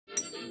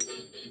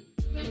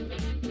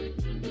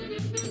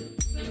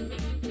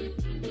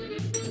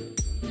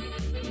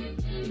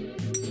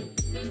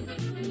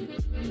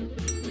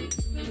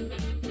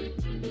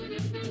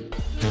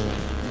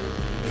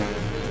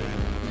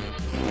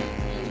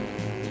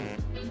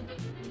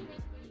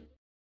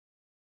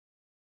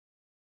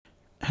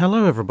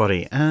Hello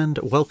everybody, and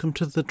welcome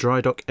to the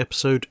Drydock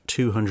episode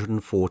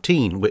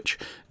 214, which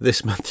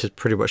this month is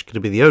pretty much going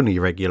to be the only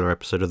regular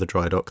episode of the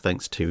Drydock,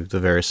 thanks to the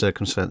various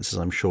circumstances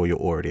I'm sure you're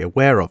already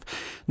aware of.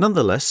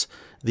 Nonetheless,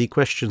 the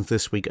questions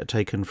this week are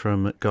taken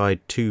from Guide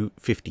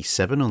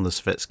 257 on the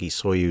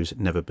Sovietsky-Soyuz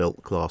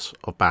never-built class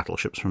of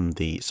battleships from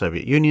the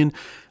Soviet Union,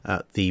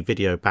 the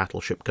video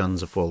Battleship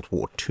Guns of World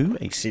War II,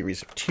 a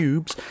series of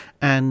tubes,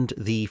 and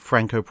the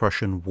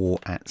Franco-Prussian War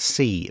at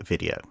Sea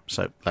video.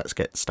 So let's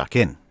get stuck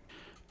in.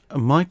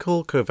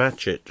 Michael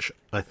Kovacic,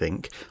 I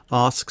think,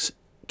 asks,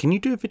 can you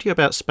do a video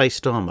about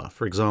spaced armour?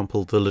 For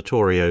example, the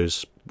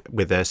Littorios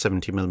with their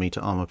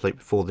 70mm armour plate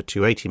before the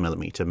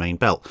 280mm main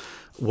belt.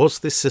 Was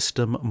this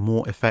system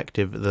more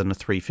effective than a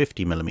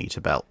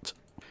 350mm belt?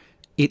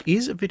 It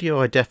is a video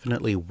I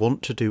definitely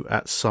want to do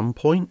at some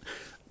point,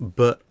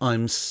 but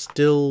I'm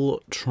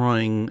still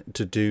trying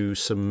to do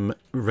some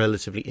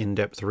relatively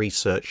in-depth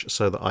research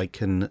so that I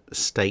can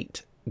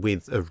state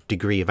with a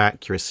degree of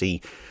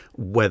accuracy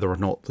whether or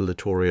not the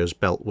Littorio's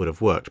belt would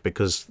have worked,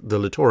 because the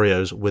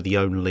Littorios were the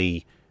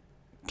only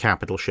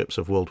capital ships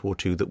of World War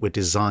II that were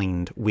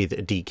designed with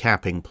a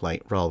decapping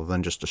plate rather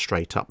than just a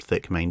straight up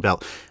thick main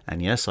belt.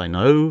 And yes, I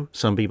know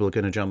some people are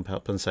going to jump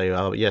up and say,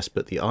 oh yes,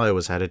 but the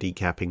Iowas had a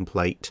decapping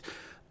plate.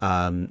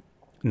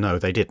 No,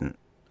 they didn't.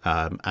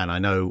 And I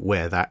know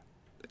where that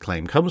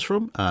claim comes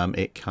from.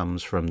 It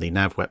comes from the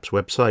NavWEP's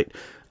website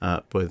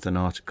with an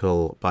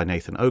article by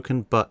Nathan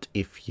Oken, but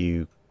if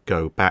you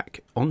go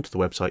back onto the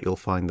website, you'll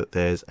find that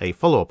there's a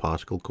follow-up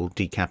article called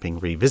Decapping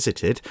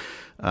Revisited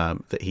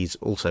that he's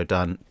also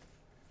done,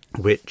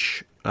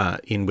 which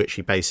in which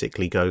he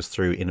basically goes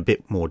through in a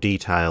bit more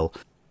detail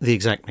the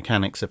exact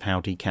mechanics of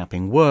how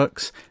decapping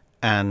works,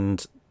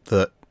 and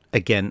that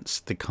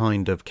against the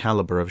kind of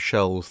caliber of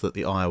shells that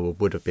the Iowa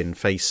would have been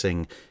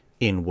facing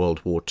in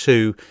World War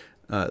II,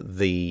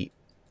 the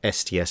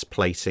STS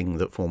plating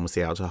that forms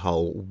the outer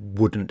hull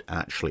wouldn't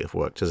actually have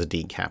worked as a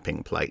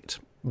decapping plate.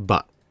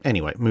 But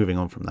anyway, moving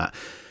on from that.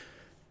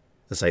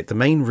 As I say, the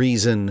main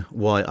reason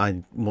why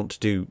I want to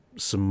do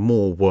some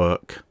more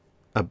work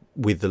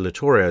with the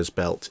Littorio's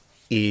belt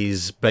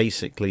is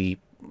basically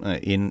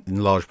in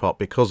large part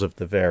because of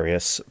the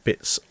various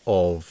bits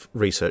of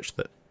research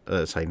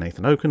that, say,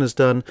 Nathan Oken has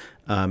done,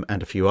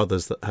 and a few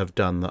others that have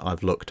done that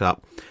I've looked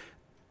up.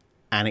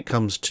 And it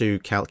comes to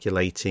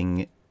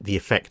calculating the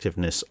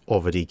effectiveness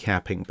of a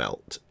decapping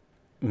belt.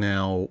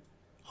 Now,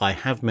 I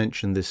have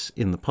mentioned this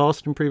in the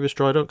past in previous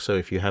Drydock, so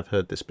if you have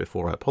heard this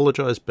before, I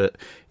apologise, but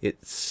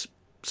it's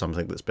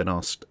something that's been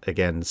asked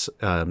again,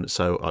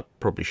 so I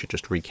probably should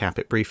just recap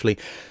it briefly.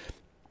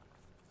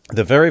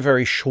 The very,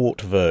 very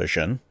short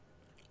version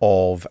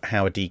of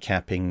how a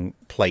decapping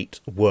plate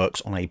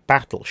works on a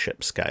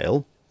battleship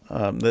scale,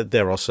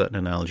 there are certain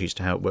analogies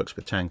to how it works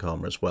with tank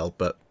armour as well,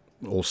 but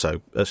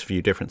also a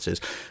few differences.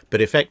 But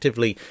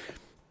effectively,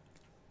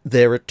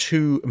 there are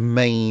two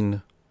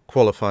main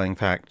qualifying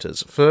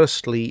factors.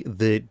 Firstly,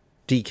 the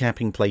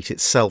decapping plate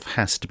itself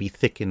has to be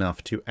thick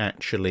enough to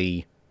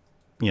actually,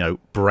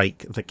 break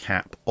the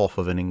cap off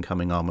of an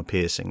incoming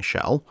armour-piercing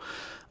shell.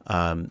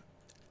 And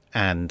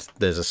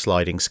there's a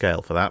sliding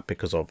scale for that,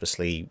 because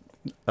obviously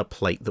a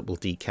plate that will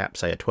decap,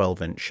 say, a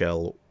 12-inch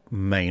shell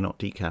may not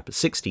decap a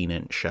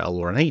 16-inch shell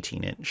or an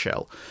 18-inch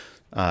shell.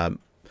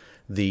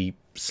 The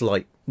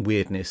slight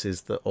weirdness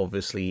is that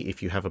obviously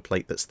if you have a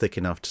plate that's thick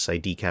enough to, say,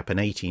 decap an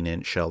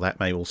 18-inch shell, that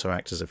may also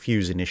act as a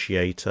fuse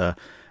initiator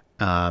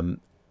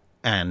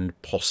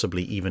and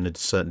possibly even a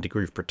certain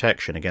degree of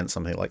protection against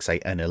something like, say,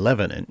 an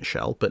 11-inch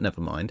shell, but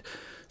never mind.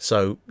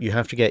 So you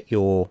have to get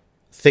your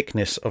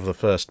thickness of the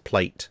first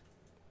plate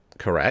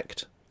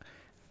correct,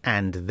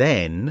 and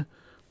then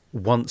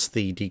once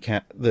the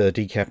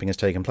decapping has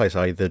taken place,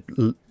 i.e.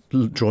 the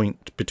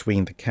joint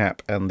between the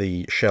cap and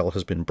the shell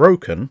has been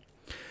broken,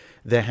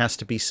 there has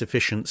to be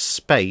sufficient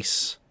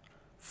space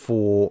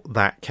for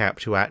that cap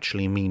to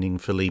actually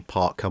meaningfully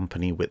part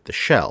company with the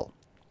shell.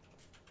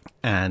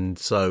 And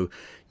so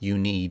you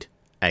need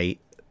a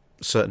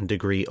certain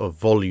degree of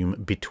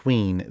volume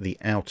between the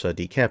outer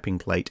decapping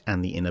plate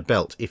and the inner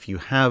belt. If you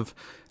have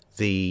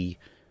the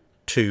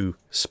two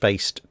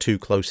spaced too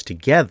close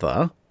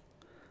together,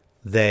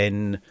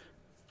 then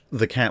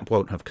the cap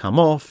won't have come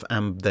off,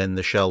 and then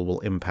the shell will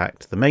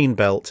impact the main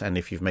belt. And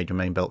if you've made your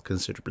main belt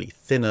considerably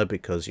thinner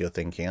because you're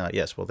thinking,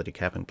 yes, well, the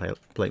decapping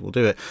plate will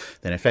do it,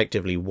 then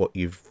effectively what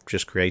you've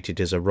just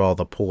created is a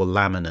rather poor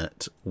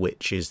laminate,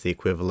 which is the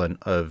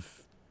equivalent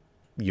of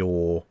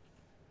your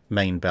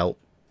main belt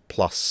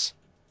plus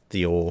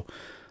your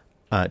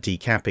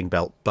decapping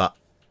belt. But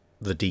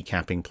the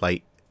decapping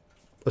plate,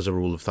 as a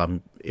rule of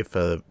thumb, if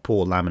for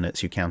poor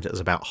laminates, you count it as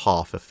about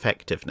half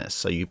effectiveness.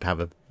 So you have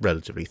a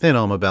relatively thin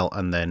armour belt,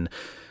 and then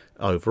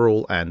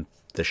overall, and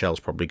the shell's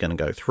probably going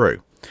to go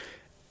through.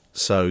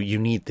 So you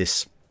need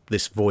this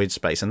void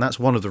space, and that's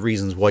one of the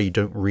reasons why you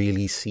don't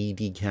really see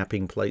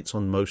decapping plates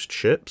on most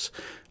ships,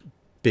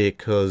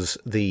 because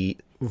the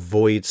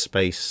void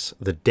space,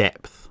 the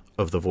depth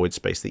of the void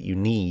space that you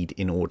need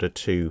in order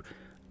to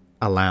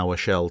allow a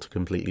shell to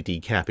completely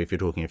decap, if you're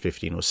talking a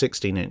 15 or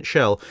 16 inch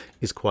shell,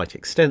 is quite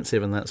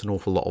extensive, and that's an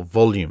awful lot of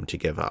volume to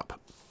give up,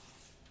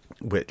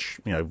 which,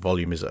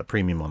 volume is at a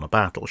premium on a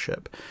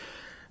battleship.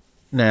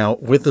 Now,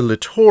 with the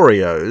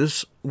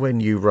Littorios, when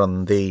you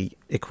run the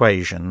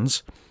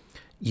equations,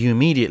 you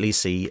immediately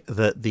see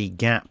that the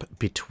gap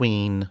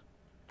between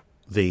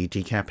the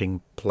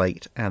decapping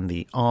plate and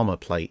the armour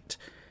plate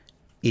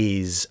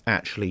is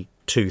actually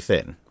too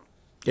thin.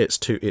 It's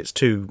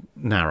too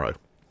narrow.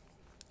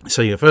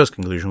 So your first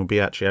conclusion would be,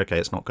 actually, okay,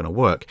 it's not going to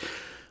work.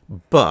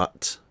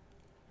 But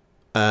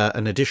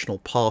an additional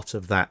part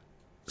of that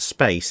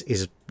space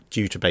is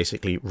due to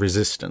basically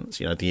resistance,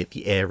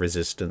 the air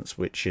resistance,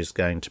 which is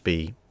going to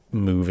be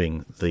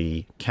moving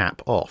the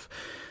cap off.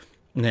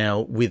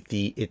 Now, with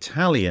the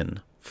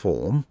Italian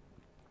form,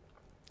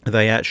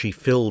 they actually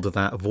filled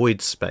that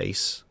void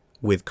space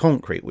with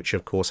concrete, which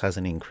of course has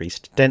an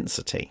increased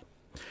density.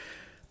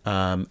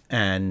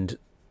 And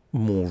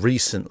more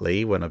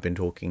recently, when I've been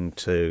talking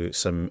to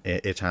some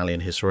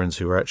Italian historians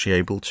who were actually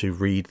able to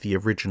read the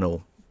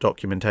original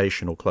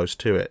documentation or close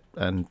to it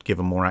and give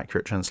a more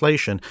accurate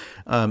translation,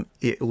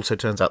 it also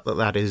turns out that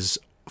that is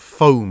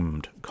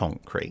foamed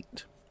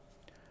concrete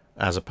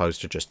as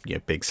opposed to just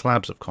big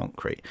slabs of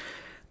concrete.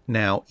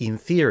 Now, in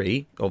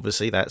theory,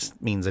 obviously that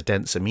means a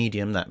denser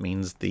medium. That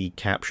means the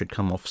cap should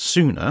come off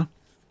sooner.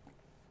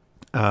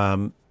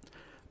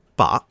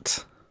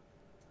 But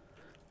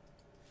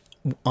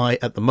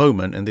at the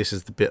moment, and this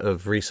is the bit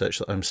of research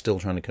that I'm still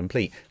trying to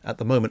complete, at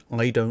the moment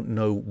I don't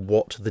know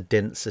what the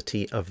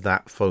density of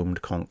that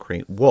foamed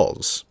concrete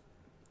was.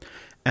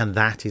 And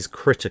that is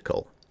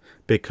critical,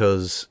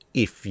 because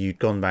if you'd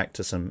gone back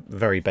to some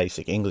very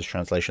basic English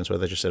translations where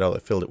they just said, oh, they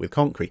filled it with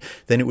concrete,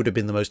 then it would have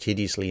been the most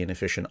hideously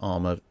inefficient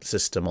armour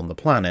system on the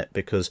planet,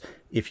 because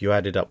if you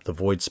added up the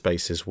void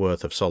space's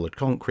worth of solid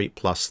concrete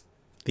plus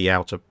the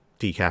outer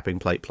decapping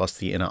plate plus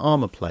the inner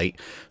armour plate,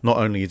 not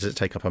only does it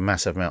take up a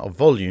massive amount of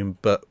volume,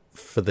 but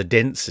for the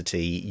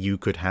density, you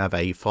could have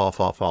a far,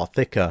 far, far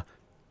thicker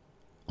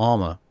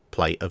armour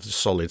plate of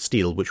solid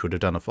steel, which would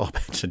have done a far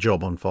better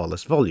job on far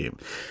less volume.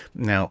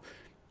 Now,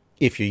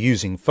 if you're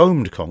using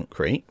foamed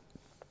concrete,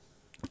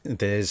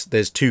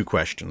 there's two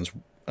questions,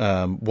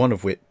 one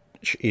of which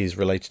is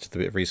related to the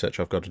bit of research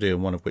I've got to do,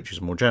 and one of which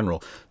is more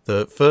general.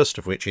 The first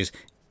of which is,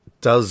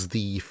 does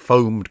the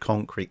foamed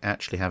concrete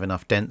actually have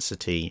enough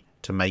density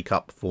to make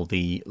up for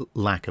the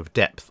lack of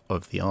depth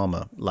of the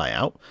armour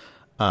layout?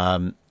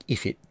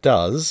 If it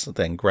does,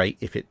 then great.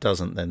 If it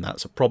doesn't, then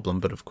that's a problem.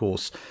 But of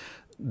course,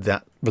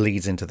 that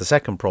leads into the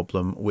second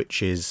problem,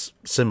 which is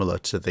similar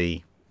to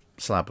the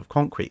slab of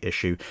concrete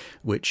issue,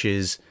 which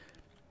is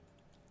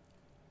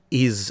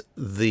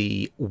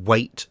the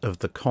weight of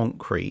the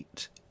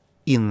concrete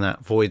in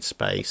that void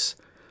space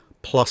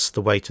plus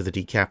the weight of the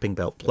decapping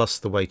belt plus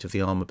the weight of the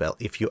armour belt.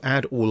 If you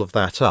add all of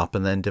that up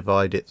and then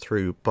divide it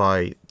through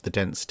by the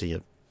density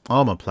of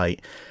armour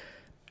plate,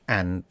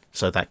 and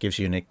so that gives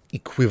you an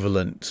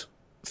equivalent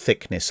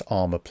thickness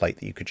armour plate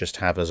that you could just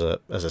have as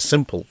a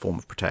simple form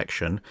of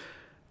protection,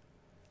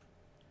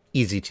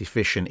 is it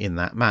efficient in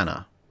that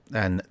manner?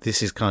 And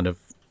this is kind of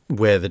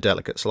where the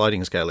delicate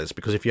sliding scale is,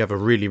 because if you have a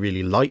really,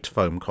 really light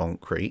foam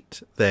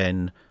concrete,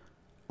 then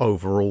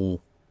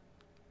overall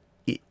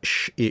it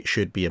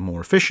should be a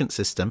more efficient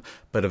system,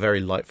 but a very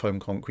light foam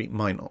concrete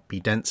might not be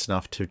dense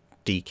enough to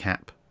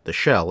decap the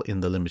shell in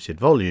the limited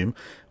volume,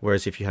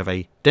 whereas if you have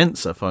a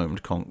denser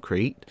foamed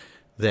concrete,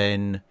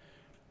 then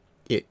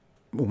it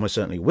almost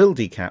certainly will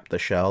decap the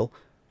shell,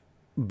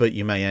 but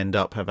you may end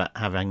up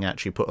having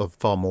actually put a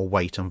far more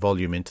weight and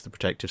volume into the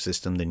protective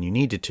system than you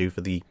needed to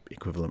for the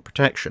equivalent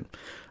protection.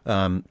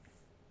 And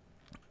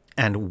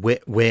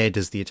where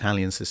does the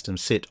Italian system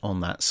sit on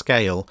that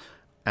scale?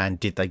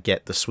 And did they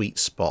get the sweet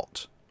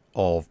spot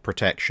of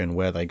protection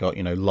where they got,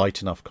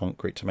 light enough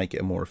concrete to make it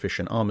a more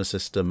efficient armour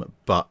system,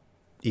 but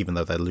even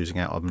though they're losing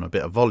out on a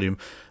bit of volume,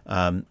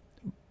 but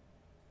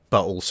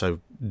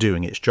also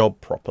doing its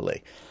job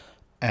properly?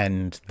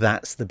 And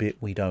that's the bit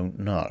we don't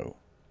know.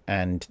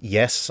 And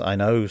yes, I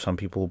know some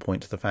people will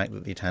point to the fact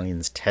that the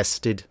Italians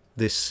tested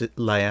this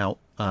layout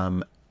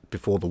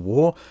before the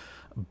war,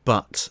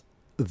 but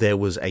there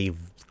was a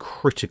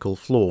critical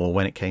flaw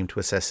when it came to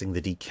assessing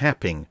the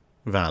decapping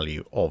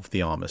value of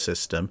the armour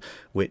system,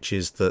 which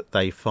is that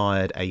they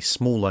fired a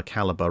smaller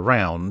caliber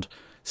round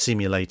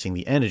simulating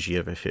the energy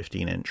of a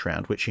 15-inch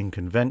round, which in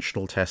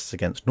conventional tests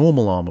against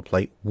normal armour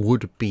plate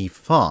would be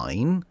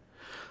fine,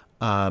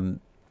 but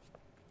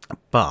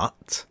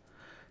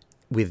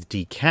with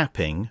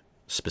decapping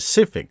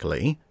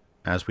specifically,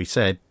 as we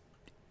said,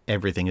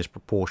 everything is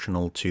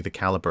proportional to the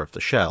caliber of the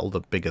shell.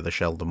 The bigger the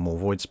shell, the more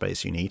void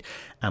space you need,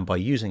 and by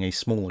using a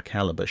smaller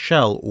caliber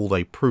shell, all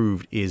they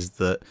proved is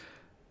that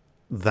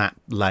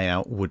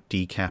layout would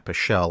decap a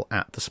shell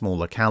at the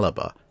smaller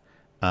caliber.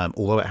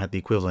 Although it had the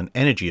equivalent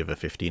energy of a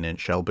 15-inch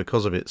shell,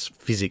 because of its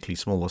physically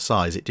smaller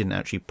size, it didn't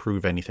actually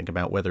prove anything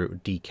about whether it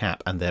would decap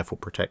and therefore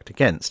protect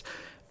against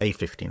a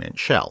 15-inch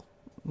shell.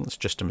 It's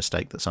just a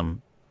mistake that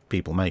some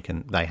people make,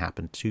 and they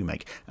happen to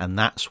make. And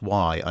that's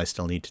why I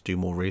still need to do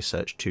more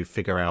research to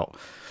figure out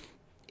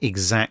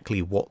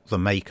exactly what the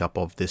makeup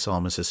of this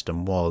armour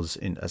system was,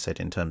 as I said,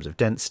 in terms of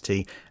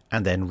density,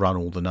 and then run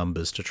all the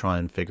numbers to try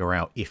and figure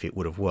out if it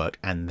would have worked.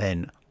 And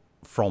then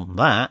from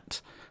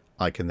that,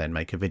 I can then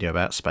make a video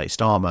about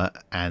spaced armour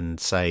and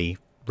say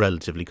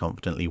relatively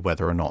confidently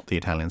whether or not the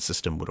Italian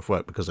system would have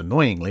worked, because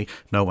annoyingly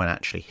no one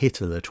actually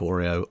hit a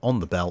Littorio on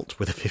the belt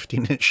with a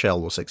 15-inch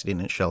shell or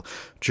 16-inch shell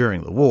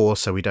during the war,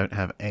 so we don't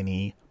have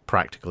any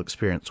practical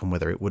experience on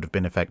whether it would have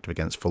been effective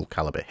against full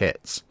caliber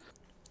hits.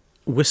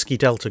 Whiskey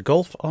Delta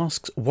Golf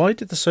asks, why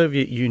did the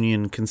Soviet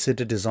Union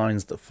consider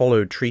designs that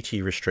followed treaty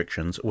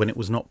restrictions when it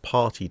was not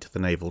party to the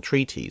naval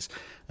treaties,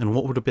 and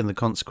what would have been the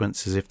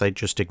consequences if they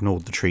just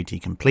ignored the treaty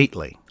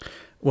completely?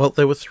 Well,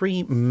 there were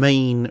three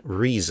main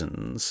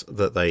reasons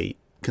that they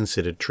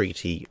considered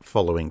treaty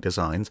following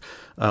designs,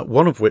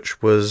 one of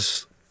which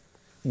was,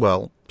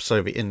 well,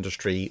 Soviet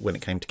industry when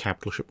it came to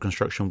capital ship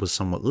construction was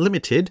somewhat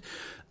limited,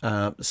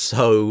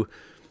 so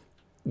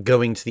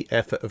going to the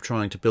effort of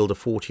trying to build a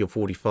 40 or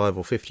 45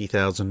 or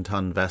 50,000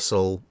 ton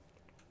vessel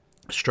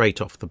straight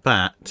off the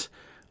bat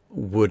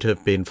would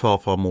have been far,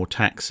 far more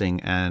taxing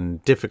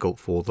and difficult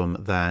for them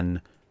than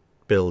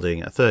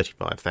building a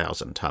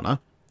 35,000 tonner.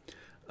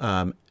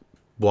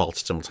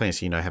 Whilst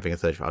simultaneously, having a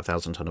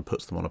 35,000 tonner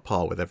puts them on a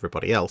par with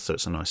everybody else, so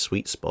it's a nice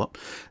sweet spot.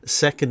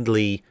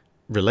 Secondly,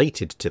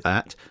 related to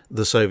that,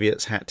 the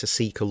Soviets had to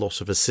seek a lot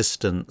of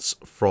assistance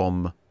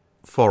from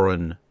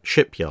foreign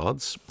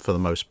shipyards, for the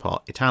most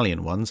part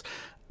Italian ones,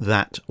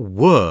 that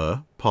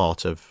were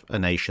part of a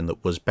nation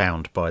that was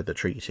bound by the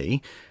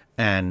treaty,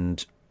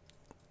 and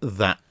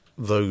that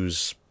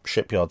those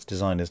shipyards,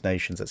 designers,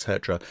 nations,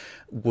 etc.,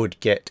 would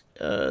get,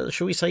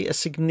 shall we say, a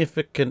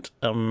significant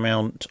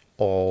amount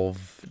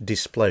of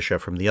displeasure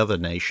from the other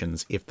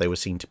nations if they were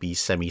seen to be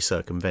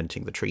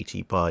semi-circumventing the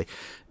treaty by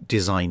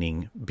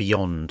designing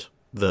beyond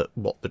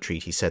what the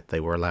treaty said they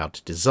were allowed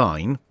to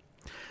design.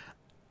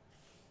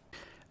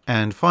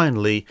 And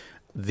finally,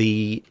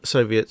 the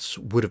Soviets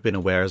would have been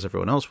aware, as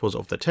everyone else was,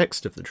 of the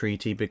text of the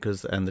treaty,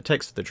 and the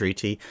text of the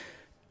treaty,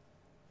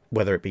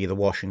 whether it be the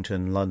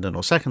Washington, London,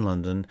 or Second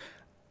London,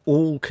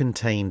 all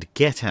contained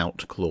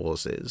get-out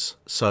clauses.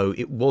 So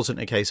it wasn't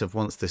a case of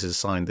once this is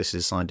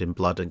signed in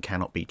blood and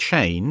cannot be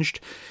changed.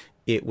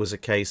 It was a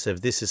case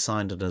of this is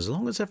signed, and as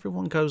long as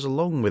everyone goes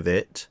along with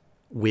it,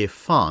 we're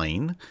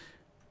fine.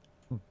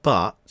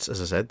 But,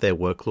 as I said, there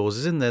were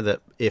clauses in there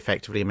that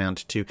effectively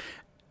amounted to,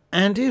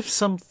 and if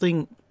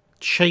something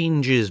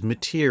changes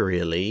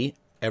materially,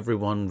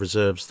 everyone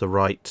reserves the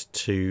right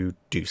to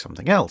do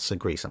something else,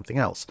 agree something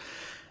else.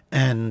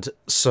 And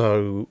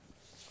so,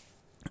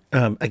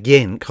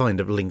 again, kind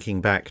of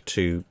linking back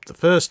to the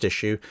first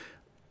issue,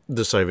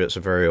 the Soviets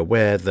are very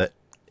aware that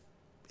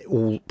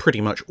pretty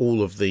much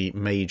all of the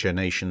major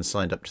nations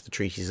signed up to the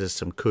treaty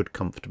system could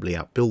comfortably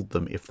outbuild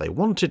them if they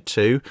wanted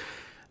to.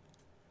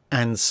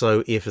 And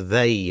so if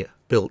they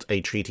built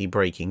a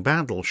treaty-breaking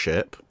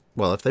battleship,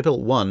 well, if they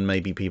built one,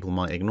 maybe people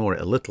might ignore it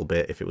a little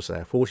bit if it was,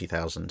 say, a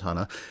 40,000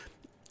 tonner.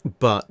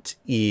 But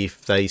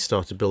if they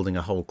started building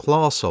a whole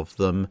class of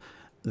them,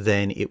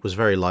 then it was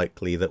very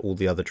likely that all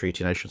the other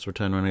treaty nations would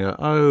turn around and go,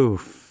 oh,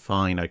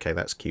 fine, okay,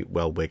 that's cute.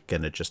 Well, we're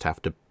going to just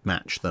have to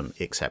match them,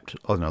 except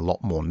on a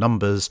lot more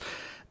numbers.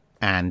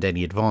 And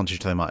any advantage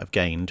they might have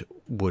gained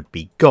would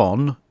be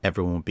gone.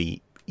 Everyone would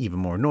be even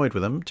more annoyed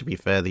with them. To be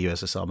fair, the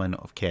USSR may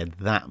not have cared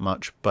that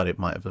much, but it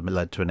might have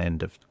led to an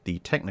end of the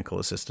technical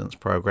assistance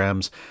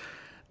programs.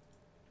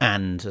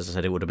 And, as I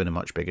said, it would have been a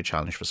much bigger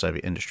challenge for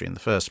Soviet industry in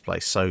the first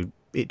place. So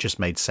it just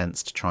made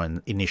sense to try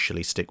and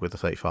initially stick with the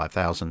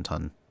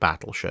 35,000-ton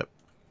battleship.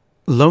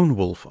 Lone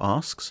Wolf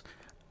asks,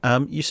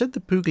 you said the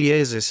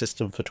Pugliese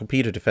system for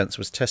torpedo defence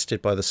was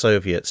tested by the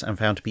Soviets and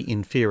found to be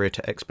inferior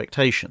to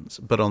expectations,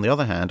 but on the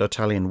other hand,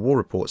 Italian war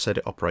reports said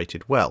it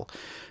operated well.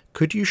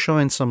 Could you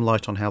shine some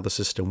light on how the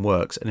system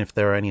works and if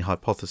there are any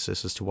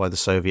hypotheses as to why the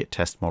Soviet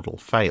test model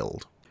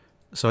failed?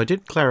 So I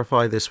did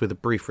clarify this with a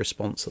brief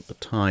response at the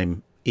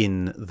time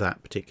in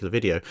that particular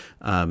video,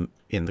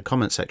 in the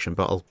comment section,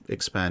 but I'll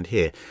expand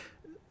here.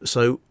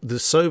 So the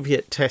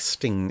Soviet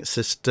testing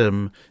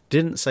system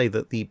didn't say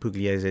that the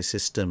Pugliese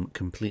system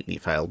completely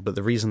failed, but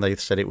the reason they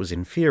said it was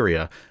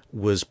inferior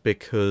was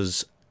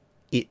because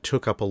it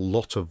took up a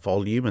lot of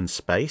volume and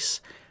space,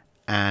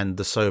 and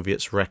the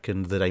Soviets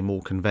reckoned that a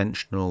more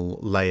conventional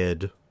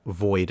layered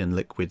void and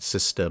liquid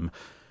system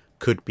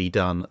could be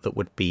done that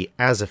would be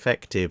as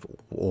effective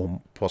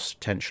or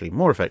potentially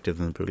more effective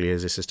than the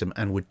Pugliese system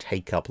and would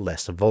take up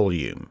less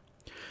volume.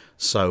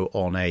 So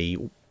on a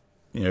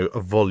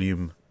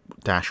volume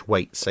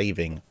weight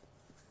saving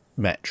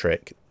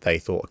metric, they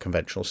thought a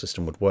conventional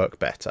system would work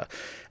better.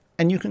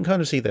 And you can kind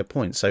of see their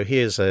point. So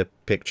here's a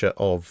picture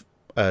of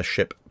a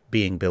ship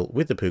being built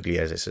with the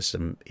Pugliese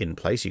system in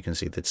place. You can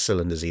see the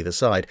cylinders either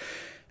side.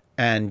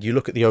 And you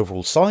look at the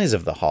overall size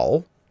of the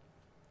hull,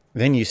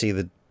 then you see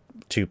the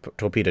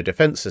torpedo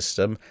defense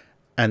system,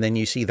 and then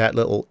you see that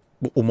little,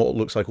 what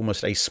looks like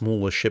almost a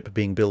smaller ship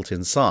being built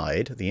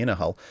inside, the inner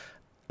hull.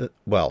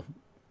 Well,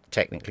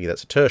 technically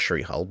that's a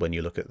tertiary hull when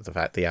you look at the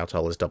fact the outer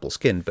hull is double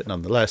skinned, but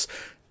nonetheless,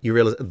 you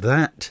realise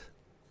that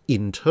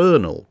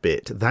internal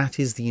bit, that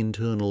is the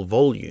internal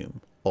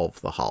volume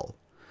of the hull.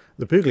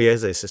 The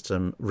Pugliese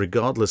system,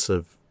 regardless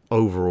of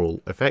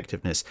overall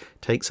effectiveness,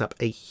 takes up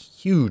a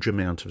huge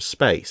amount of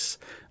space.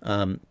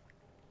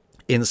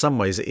 In some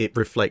ways, it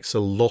reflects a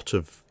lot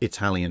of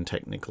Italian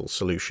technical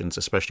solutions,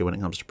 especially when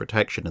it comes to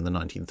protection in the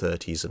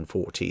 1930s and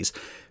 40s.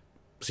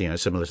 So,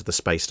 similar to the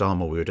spaced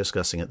armour we were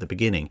discussing at the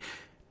beginning,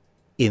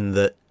 in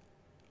that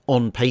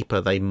on paper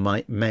they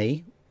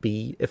may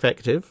be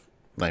effective,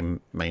 they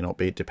may not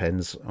be, it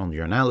depends on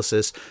your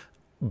analysis,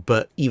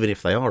 but even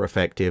if they are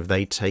effective,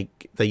 they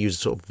use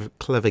sort of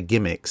clever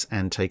gimmicks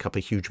and take up a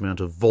huge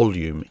amount of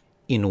volume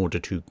in order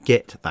to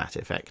get that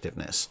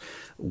effectiveness,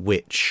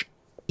 which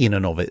in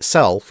and of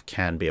itself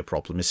can be a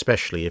problem,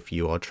 especially if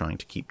you are trying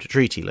to keep to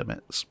treaty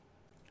limits,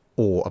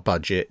 or a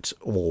budget,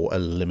 or a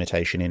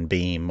limitation in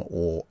beam,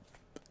 or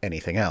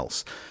anything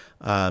else.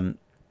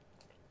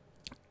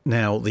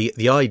 Now,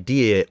 the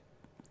idea,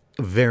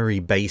 very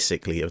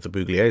basically, of the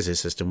Pugliese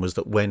system was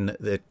that when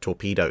the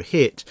torpedo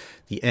hit,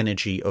 the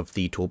energy of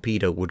the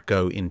torpedo would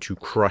go into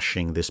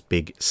crushing this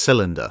big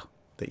cylinder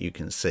that you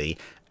can see,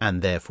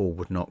 and therefore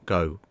would not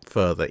go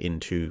further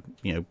into,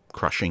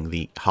 crushing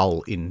the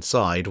hull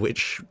inside,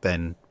 which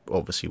then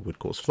obviously would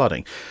cause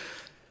flooding.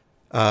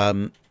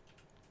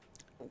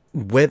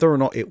 Whether or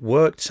not it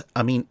worked,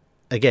 I mean,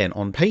 again,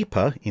 on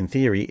paper, in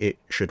theory, it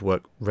should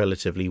work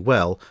relatively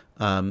well.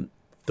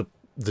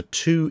 The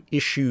two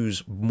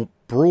issues more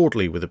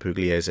broadly with the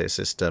Pugliese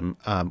system,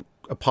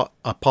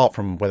 apart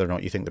from whether or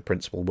not you think the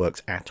principle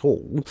works at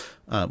all,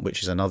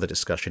 which is another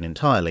discussion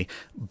entirely,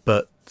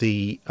 but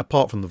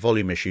apart from the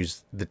volume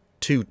issues, the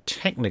two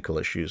technical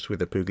issues with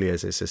the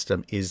Pugliese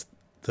system is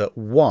that,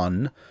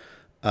 one,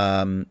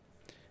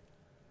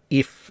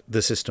 if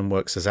the system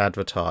works as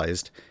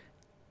advertised,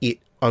 it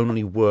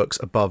only works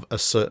above a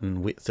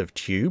certain width of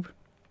tube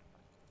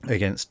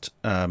against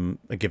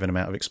a given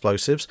amount of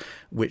explosives,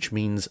 which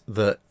means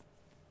that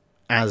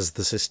as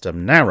the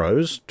system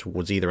narrows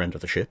towards either end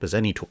of the ship, as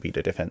any torpedo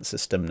defense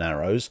system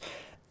narrows,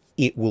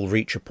 it will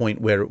reach a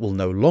point where it will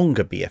no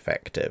longer be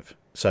effective.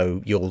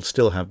 So you'll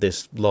still have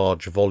this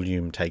large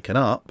volume taken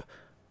up,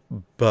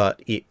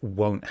 but it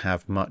won't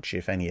have much,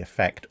 if any,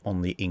 effect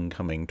on the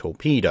incoming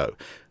torpedo,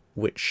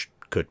 which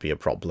could be a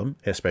problem,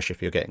 especially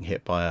if you're getting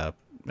hit by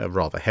a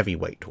rather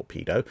heavyweight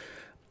torpedo.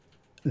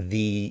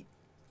 The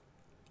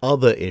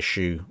other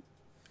issue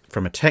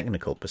from a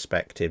technical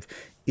perspective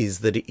is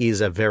that it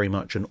is a very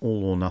much an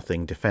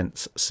all-or-nothing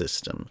defense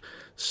system.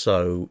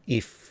 So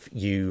if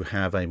you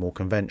have a more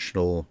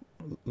conventional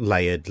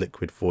layered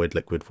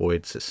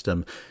liquid-void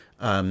system,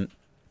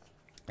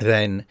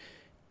 then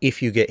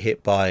if you get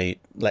hit by,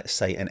 let's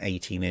say, an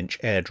 18-inch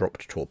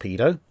air-dropped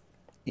torpedo,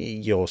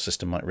 your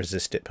system might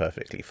resist it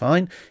perfectly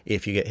fine.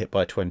 If you get hit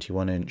by a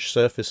 21-inch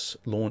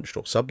surface-launched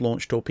or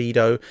sub-launched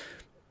torpedo,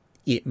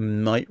 it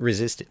might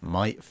resist, it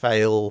might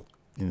fail.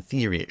 In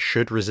theory, it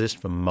should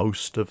resist for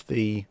most of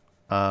the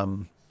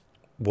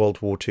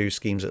World War II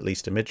schemes, at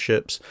least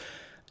amidships.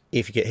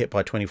 If you get hit by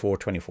a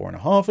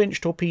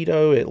 24.5-inch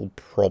torpedo, it'll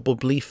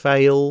probably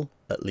fail,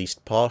 at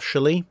least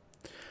partially.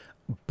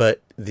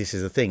 But this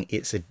is the thing,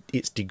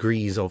 it's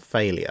degrees of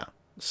failure.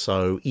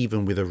 So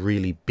even with a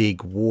really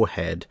big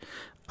warhead,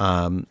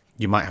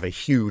 you might have a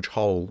huge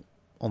hole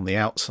on the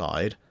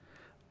outside,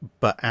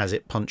 but as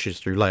it punches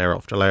through layer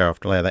after layer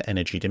after layer, that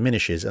energy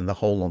diminishes, and the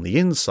hole on the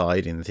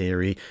inside, in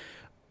theory,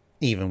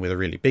 even with a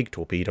really big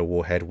torpedo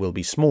warhead, will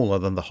be smaller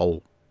than the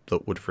hole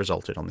that would have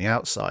resulted on the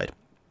outside.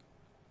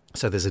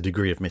 So there's a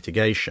degree of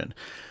mitigation.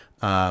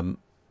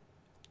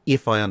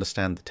 If I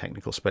understand the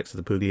technical specs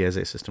of the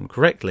Pugliese system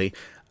correctly,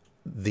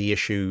 the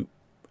issue,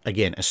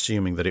 again,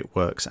 assuming that it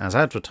works as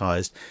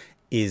advertised,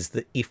 is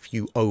that if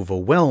you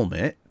overwhelm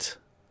it,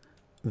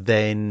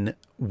 then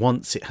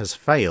once it has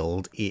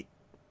failed, it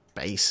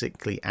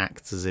basically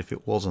acts as if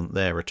it wasn't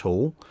there at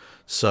all.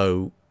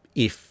 So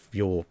if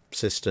your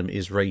system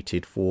is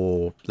rated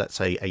for, let's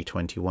say, a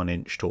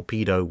 21-inch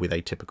torpedo with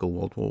a typical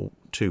World War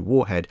II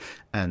warhead,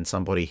 and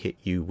somebody hit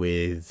you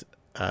with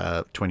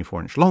a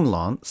 24-inch long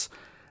lance,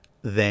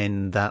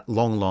 then that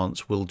long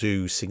lance will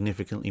do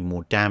significantly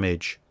more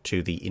damage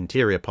to the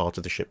interior part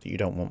of the ship that you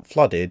don't want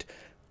flooded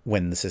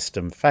when the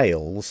system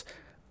fails,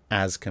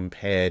 as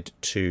compared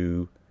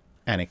to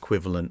an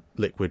equivalent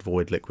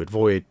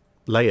liquid-void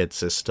layered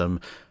system,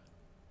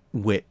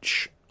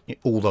 which,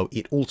 although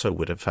it also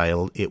would have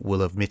failed, it will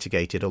have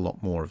mitigated a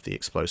lot more of the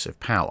explosive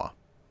power.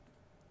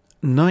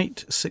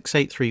 Knight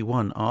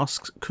 6831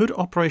 asks, could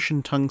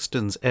Operation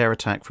Tungsten's air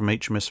attack from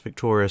HMS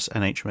Victorious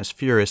and HMS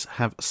Furious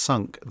have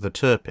sunk the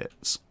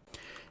Tirpitz?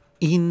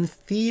 In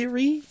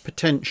theory,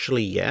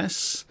 potentially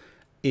yes.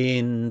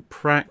 In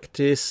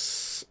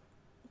practice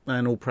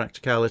and all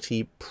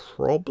practicality,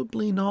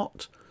 probably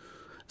not.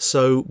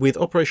 So with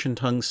Operation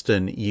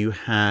Tungsten, you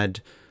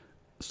had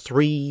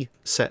three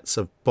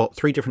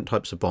different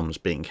types of bombs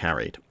being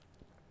carried.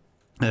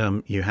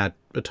 You had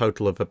a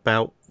total of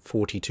about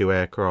 42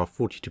 aircraft,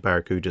 42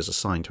 Barracudas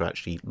assigned to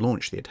actually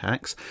launch the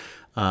attacks.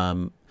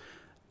 But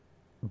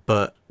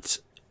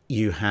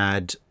you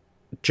had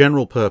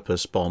general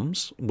purpose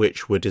bombs,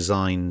 which were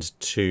designed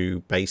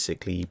to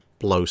basically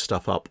blow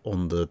stuff up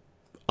on the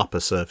upper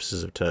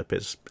surfaces of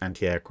Tirpitz,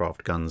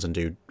 anti-aircraft guns, and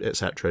do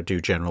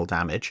general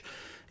damage.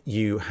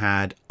 You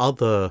had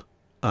other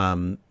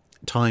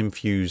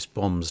time-fused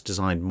bombs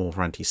designed more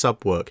for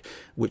anti-sub work,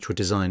 which were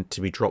designed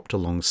to be dropped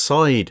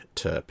alongside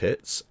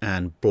Tirpitz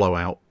and blow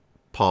out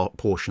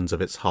portions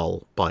of its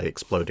hull by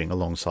exploding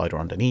alongside or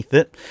underneath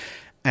it.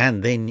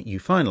 And then you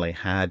finally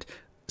had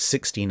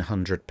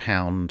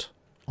 1,600-pound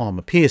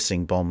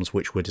armour-piercing bombs,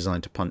 which were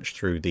designed to punch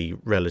through the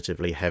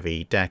relatively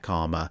heavy deck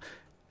armour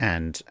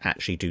and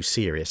actually do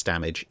serious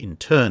damage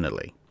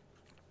internally.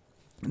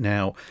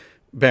 Now,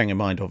 bearing in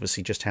mind,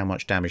 obviously, just how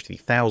much damage the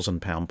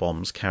 1,000-pound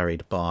bombs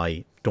carried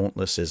by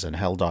Dauntlesses and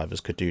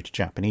Helldivers could do to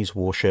Japanese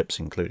warships,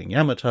 including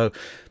Yamato,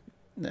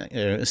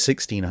 a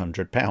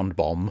 1,600-pound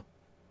bomb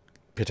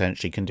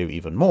potentially can do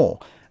even more.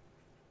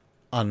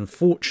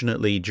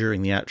 Unfortunately,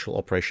 during the actual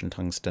Operation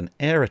Tungsten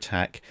air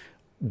attack,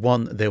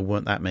 one, there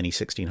weren't that many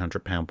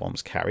 1,600-pound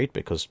bombs carried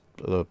because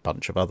a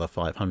bunch of other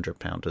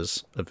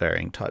 500-pounders of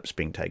varying types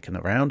being taken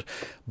around,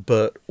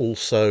 but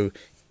also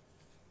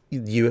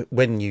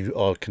when you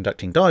are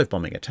conducting dive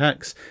bombing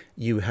attacks,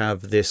 you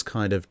have this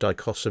kind of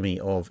dichotomy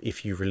of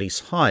if you release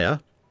higher,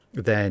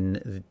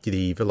 then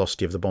the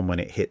velocity of the bomb when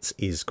it hits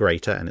is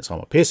greater and its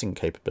armor-piercing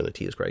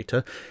capability is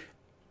greater,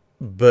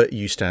 but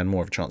you stand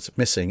more of a chance of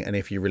missing. And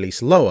if you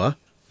release lower,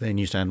 then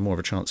you stand more of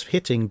a chance of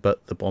hitting,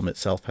 but the bomb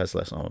itself has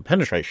less armor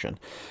penetration.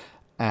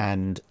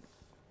 And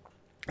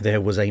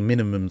there was a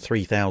minimum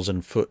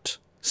 3,000-foot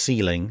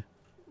ceiling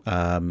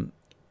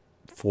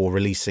for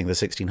releasing the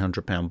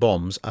 1,600-pound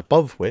bombs,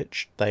 above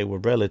which they were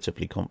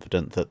relatively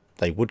confident that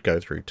they would go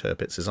through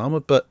Tirpitz's armour,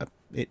 but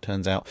it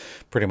turns out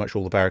pretty much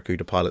all the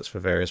Barracuda pilots, for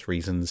various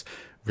reasons,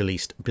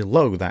 released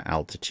below that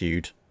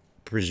altitude,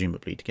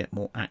 presumably to get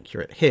more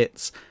accurate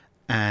hits,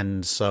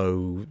 and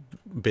so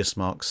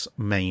Bismarck's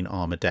main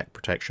armour deck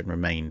protection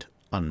remained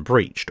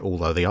unbreached,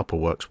 although the upper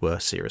works were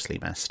seriously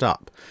messed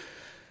up.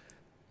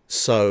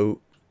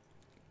 So,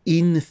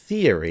 in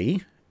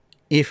theory,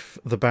 if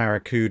the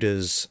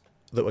Barracudas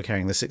that were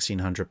carrying the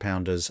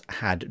 1,600-pounders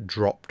had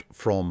dropped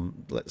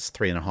from, let's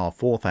 3,500,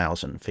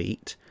 4,000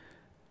 feet,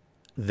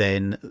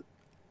 then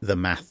the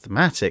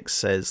mathematics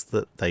says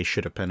that they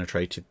should have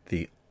penetrated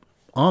the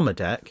armour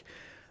deck.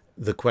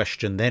 The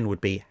question then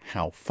would be,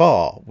 how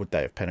far would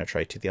they have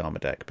penetrated the armour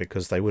deck?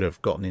 Because they would have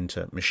gotten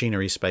into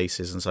machinery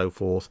spaces and so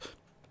forth.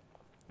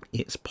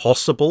 It's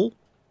possible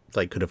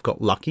they could have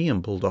got lucky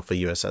and pulled off a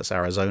USS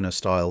Arizona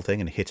style thing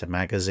and hit a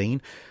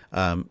magazine.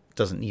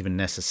 Doesn't even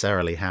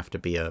necessarily have to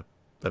be a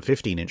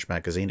 15-inch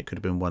magazine. It could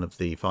have been one of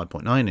the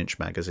 5.9-inch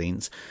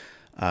magazines,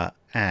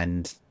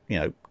 and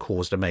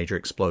caused a major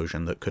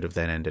explosion that could have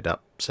then ended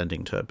up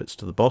sending Tirpitz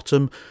to the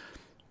bottom.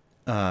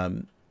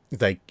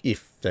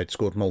 If they'd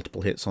scored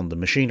multiple hits on the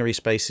machinery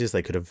spaces,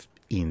 they could have,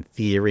 in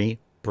theory,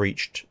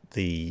 breached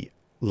the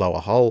lower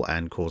hull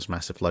and caused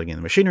massive flooding in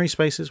the machinery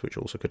spaces, which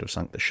also could have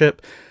sunk the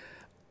ship.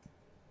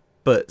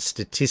 But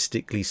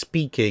statistically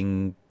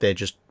speaking, there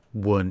just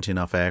weren't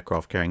enough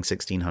aircraft carrying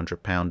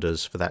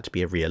 1,600-pounders for that to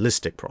be a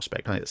realistic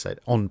prospect. Like I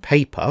said, on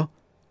paper,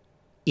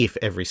 if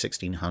every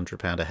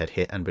 1,600-pounder had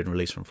hit and been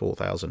released from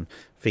 4,000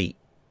 feet,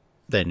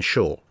 then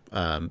sure,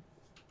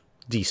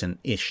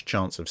 decent-ish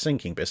chance of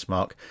sinking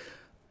Bismarck,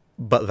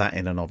 but that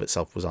in and of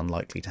itself was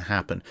unlikely to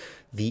happen.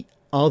 The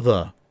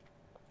other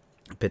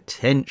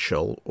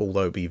potential,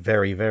 although be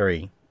very,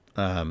 very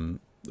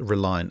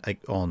reliant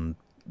on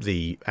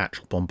the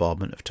actual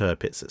bombardment of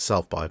Tirpitz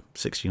itself by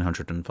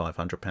 1,600 and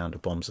 500-pounder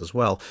bombs as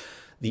well,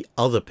 the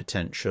other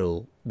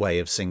potential way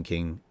of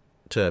sinking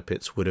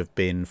Tirpitz would have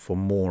been for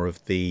more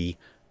of the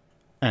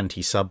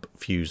anti-sub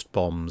fused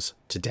bombs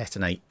to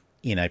detonate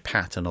in a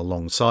pattern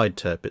alongside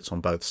Tirpitz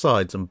on both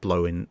sides and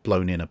blown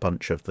in a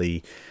bunch of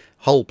the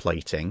hull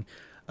plating.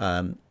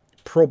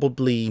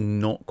 Probably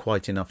not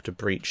quite enough to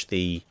breach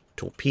the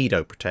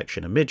torpedo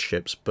protection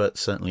amidships, but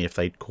certainly if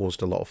they'd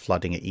caused a lot of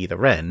flooding at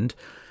either end,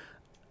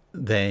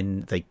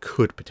 then they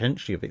could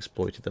potentially have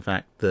exploited the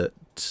fact that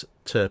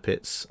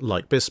Tirpitz,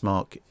 like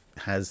Bismarck,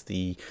 has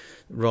the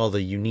rather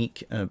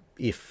unique,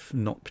 if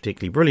not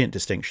particularly brilliant,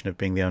 distinction of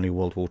being the only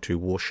World War II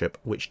warship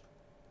which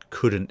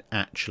couldn't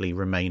actually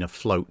remain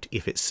afloat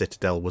if its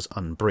citadel was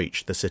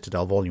unbreached. The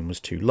citadel volume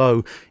was too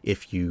low.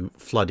 If you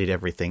flooded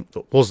everything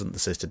that wasn't the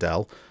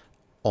citadel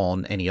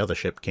on any other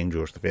ship, King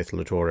George V,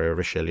 Littorio,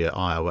 Richelieu,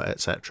 Iowa,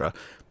 etc.,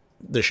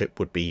 the ship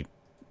would be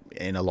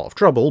in a lot of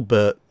trouble,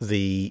 but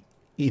the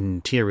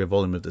interior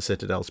volume of the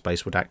citadel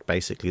space would act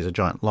basically as a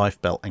giant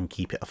lifebelt and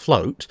keep it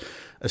afloat,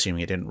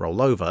 assuming it didn't roll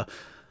over.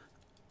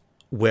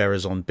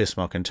 Whereas on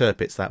Bismarck and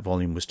Tirpitz, that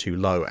volume was too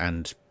low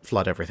and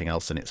flood everything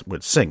else and it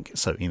would sink.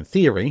 So in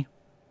theory,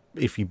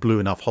 if you blew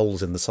enough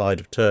holes in the side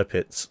of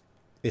Tirpitz,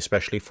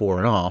 especially fore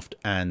and aft,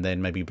 and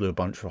then maybe blew a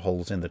bunch of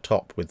holes in the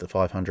top with the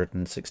 500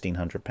 and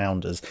 1,600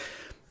 pounders,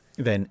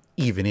 then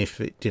even if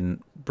it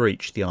didn't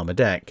breach the armour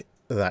deck,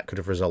 that could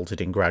have resulted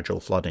in gradual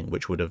flooding,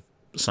 which would have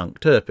sunk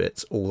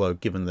Tirpitz, although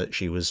given that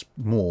she was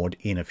moored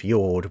in a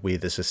fjord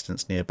with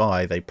assistance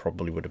nearby, they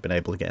probably would have been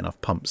able to get enough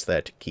pumps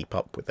there to keep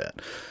up with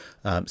it.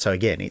 So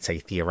again, it's a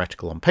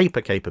theoretical on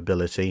paper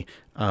capability,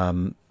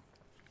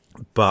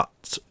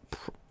 but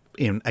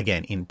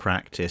in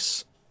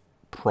practice,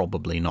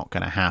 probably not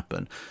going to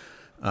happen.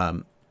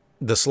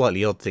 The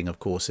slightly odd thing, of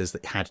course, is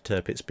that had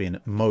Tirpitz been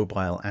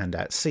mobile and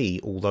at sea,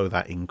 although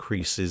that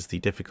increases the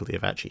difficulty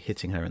of actually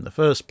hitting her in the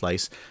first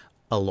place,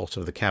 a lot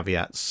of the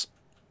caveats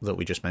that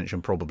we just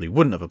mentioned probably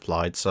wouldn't have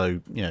applied.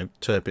 So,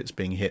 Tirpitz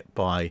being hit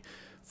by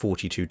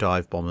 42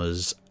 dive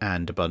bombers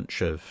and a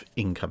bunch of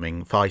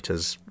incoming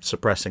fighters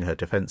suppressing her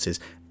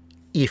defences,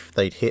 if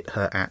they'd hit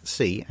her at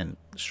sea, and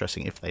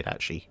stressing if they'd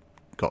actually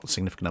got a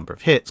significant number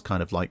of hits,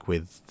 kind of like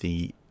with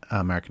the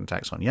American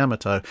attacks on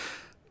Yamato,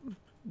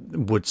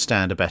 would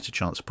stand a better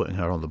chance of putting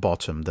her on the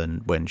bottom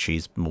than when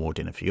she's moored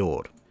in a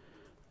fjord.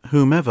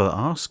 Whomever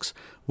asks,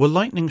 were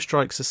lightning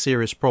strikes a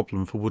serious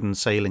problem for wooden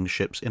sailing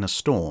ships in a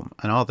storm,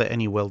 and are there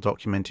any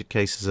well-documented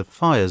cases of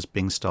fires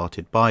being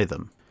started by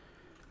them?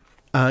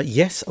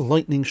 Yes,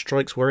 lightning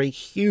strikes were a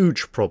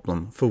huge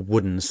problem for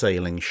wooden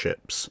sailing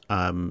ships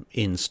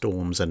in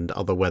storms and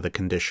other weather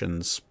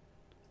conditions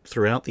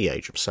throughout the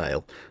age of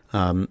sail.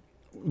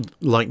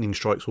 Lightning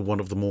strikes were one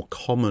of the more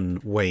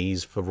common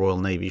ways for Royal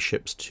Navy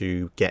ships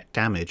to get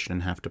damaged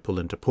and have to pull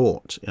into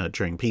port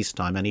during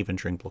peacetime and even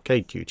during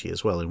blockade duty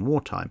as well in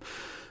wartime.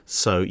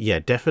 So yeah,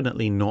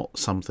 definitely not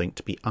something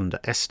to be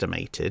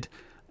underestimated.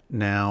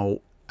 Now,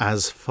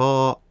 as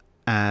far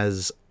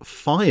as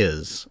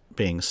fires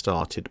being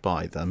started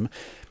by them,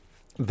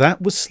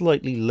 that was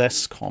slightly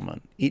less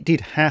common. It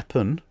did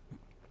happen,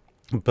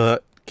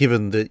 but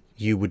given that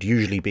you would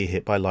usually be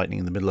hit by lightning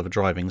in the middle of a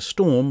driving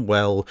storm,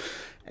 well,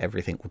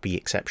 everything would be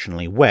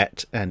exceptionally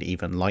wet, and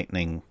even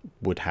lightning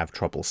would have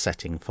trouble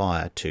setting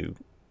fire to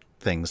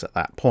things at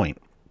that point.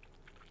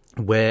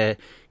 Where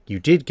you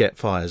did get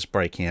fires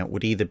breaking out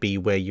would either be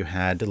where you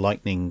had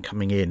lightning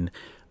coming in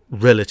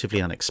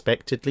relatively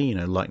unexpectedly,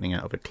 lightning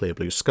out of a clear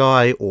blue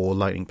sky, or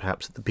lightning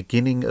perhaps at the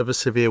beginning of a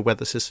severe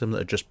weather system that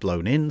had just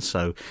blown in,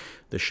 so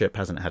the ship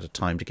hasn't had a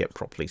time to get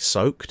properly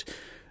soaked.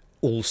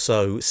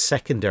 Also,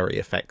 secondary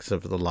effects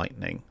of the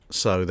lightning.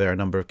 So there are a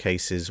number of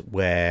cases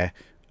where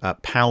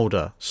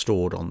powder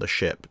stored on the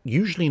ship,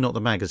 usually not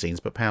the magazines,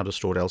 but powder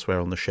stored elsewhere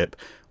on the ship,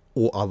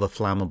 or other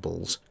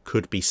flammables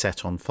could be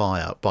set on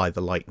fire by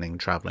the lightning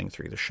travelling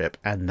through the ship,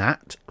 and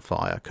that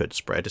fire could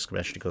spread,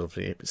 especially because if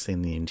it's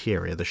in the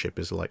interior, the ship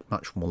is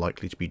much more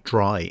likely to be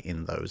dry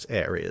in those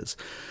areas.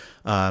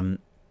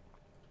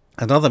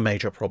 Another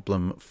major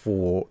problem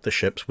for the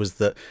ships was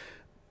that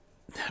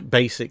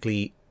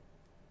basically,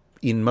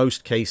 in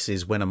most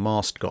cases, when a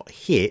mast got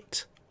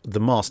hit, the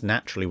mast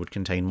naturally would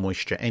contain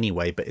moisture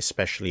anyway, but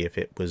especially if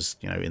it was,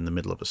 in the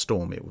middle of a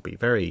storm, it would be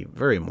very,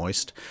 very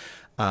moist.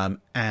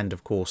 And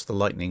of course, the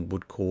lightning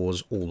would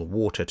cause all the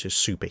water to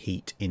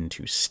superheat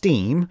into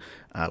steam,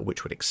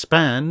 which would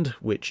expand,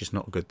 which is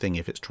not a good thing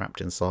if it's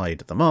trapped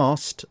inside the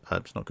mast.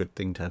 It's not a good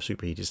thing to have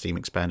superheated steam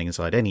expanding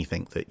inside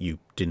anything that you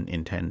didn't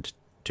intend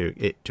to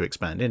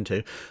expand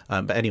into.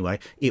 But anyway,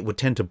 it would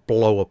tend to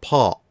blow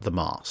apart the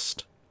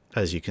mast.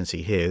 As you can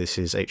see here, this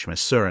is HMS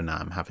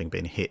Suriname having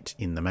been hit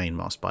in the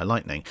mainmast by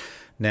lightning.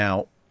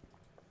 Now,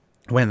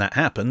 when that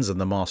happens and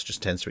the mast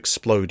just tends to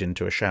explode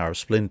into a shower of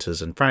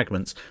splinters and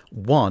fragments,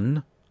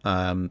 that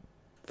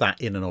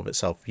in and of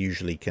itself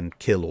usually can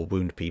kill or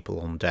wound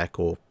people on deck,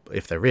 or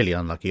if they're really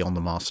unlucky, on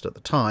the mast at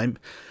the time.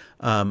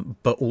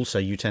 But also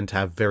you tend to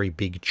have very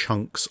big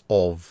chunks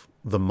of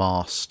the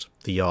mast,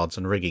 the yards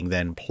and rigging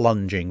then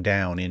plunging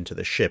down into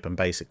the ship and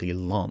basically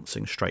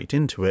lancing straight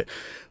into it,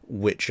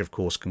 which of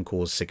course can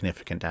cause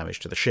significant damage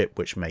to the ship,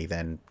 which may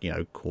then,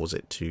 cause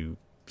it to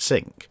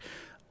sink.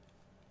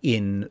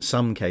 In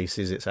some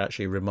cases, it's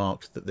actually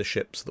remarked that the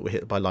ships that were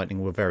hit by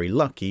lightning were very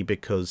lucky,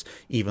 because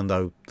even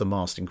though the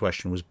mast in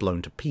question was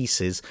blown to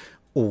pieces,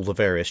 all the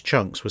various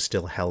chunks were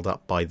still held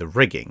up by the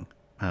rigging.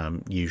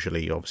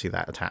 Usually, obviously,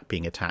 that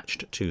being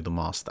attached to the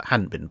mast that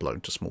hadn't been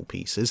blown to small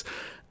pieces,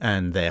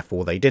 and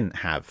therefore they didn't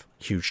have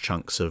huge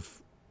chunks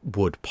of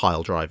wood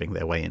pile driving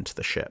their way into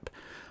the ship.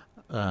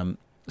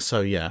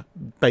 So yeah,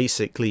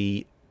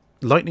 basically,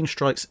 lightning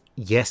strikes,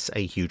 yes,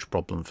 a huge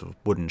problem for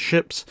wooden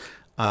ships.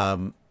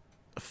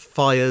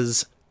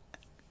 Fires,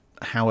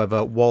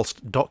 however,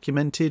 whilst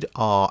documented,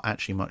 are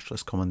actually much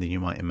less common than you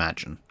might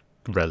imagine,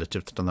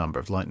 relative to the number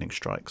of lightning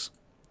strikes.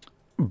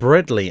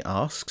 Bredley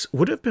asks,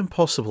 would it have been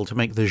possible to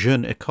make the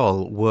Jeune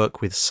École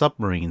work with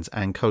submarines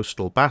and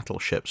coastal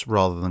battleships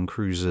rather than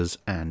cruisers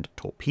and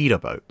torpedo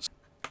boats?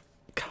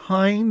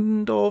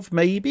 Kind of,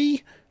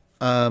 maybe.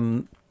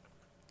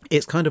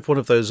 It's kind of one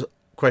of those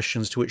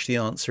questions to which the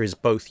answer is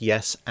both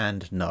yes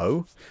and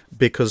no,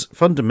 because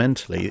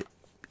fundamentally,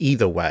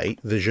 either way,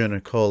 the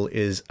Jeune École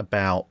is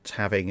about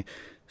having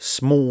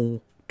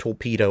small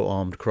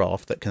torpedo-armed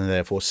craft that can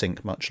therefore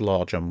sink much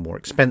larger, more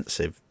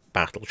expensive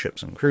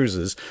battleships and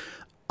cruisers,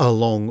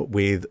 along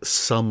with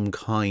some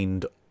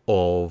kind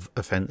of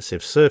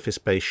offensive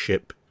surface-based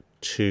ship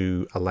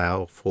to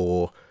allow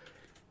for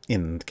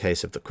in the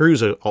case of the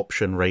cruiser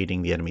option,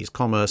 raiding the enemy's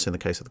commerce, in the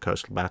case of the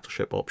coastal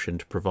battleship option,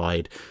 to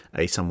provide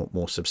a somewhat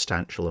more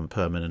substantial and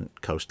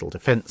permanent coastal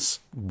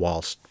defence,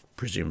 whilst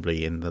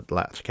presumably in the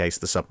latter case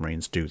the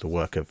submarines do the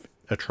work of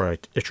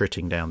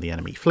attriting down the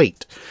enemy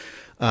fleet.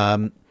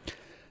 The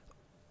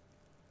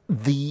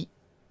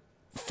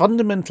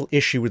fundamental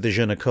issue with the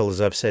Jeune École,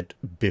 as I've said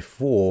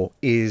before,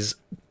 is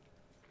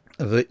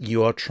that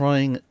you are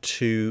trying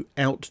to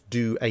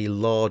outdo a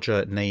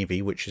larger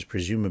navy, which is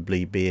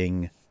presumably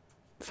being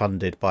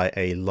funded by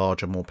a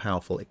larger, more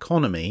powerful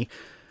economy,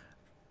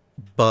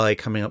 by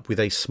coming up with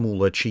a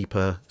smaller,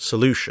 cheaper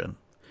solution.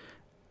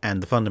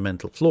 And the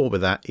fundamental flaw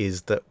with that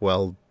is that,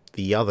 well,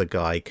 the other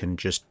guy can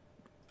just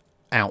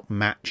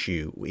outmatch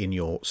you in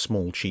your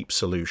small, cheap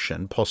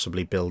solution,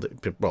 possibly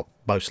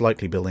most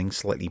likely building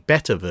slightly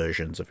better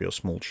versions of your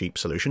small, cheap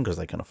solution, because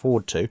they can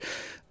afford to,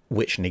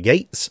 which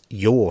negates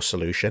your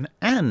solution,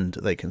 and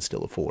they can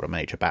still afford a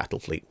major battle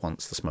fleet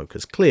once the smoke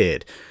has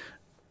cleared,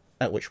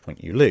 at which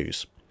point you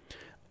lose.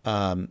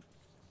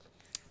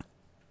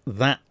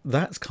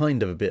 That's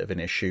kind of a bit of an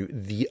issue.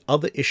 The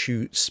other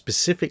issue,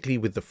 specifically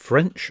with the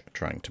French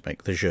trying to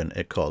make the Jeune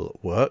École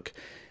work,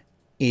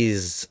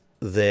 is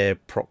their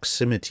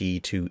proximity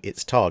to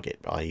its target,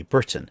 i.e.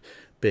 Britain,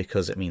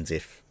 because it means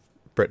if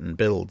Britain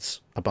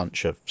builds a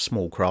bunch of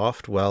small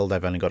craft, well,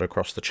 they've only got to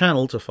cross the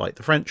channel to fight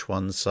the French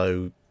ones,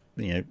 so,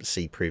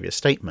 see previous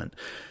statement.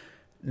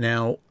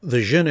 Now,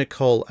 the Jeune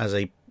École, as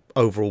a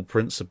overall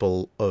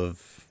principle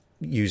of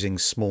using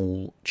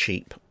small,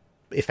 cheap,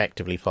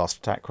 effectively fast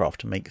attack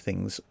craft to make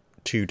things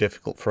too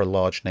difficult for a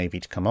large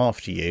navy to come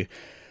after you,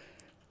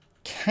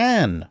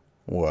 can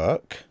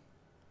work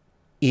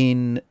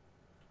in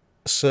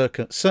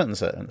certain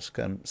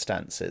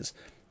circumstances,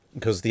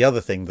 because the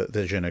other thing that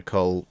the Jeune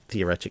École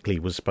theoretically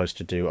was supposed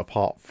to do,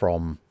 apart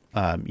from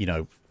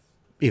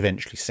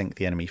eventually sink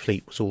the enemy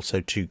fleet, was also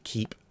to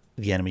keep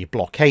the enemy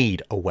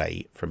blockade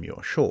away from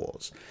your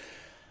shores.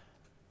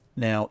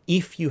 Now,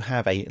 if you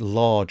have a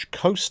large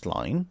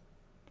coastline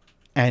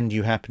and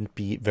you happen to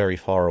be very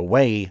far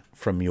away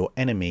from your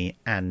enemy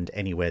and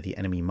anywhere the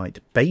enemy might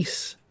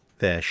base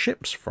their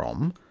ships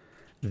from,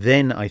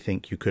 then I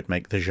think you could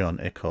make the Jeune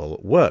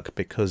École work,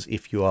 because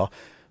if you are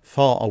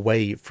far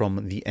away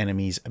from the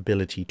enemy's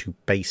ability to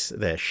base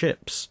their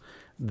ships,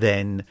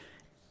 then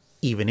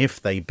even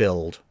if they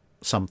build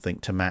something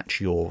to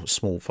match your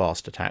small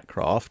fast attack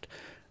craft,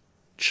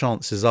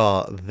 chances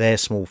are their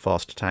small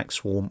fast attack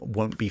swarm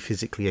won't be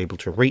physically able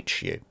to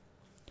reach you,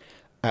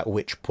 at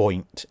which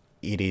point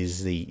it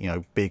is the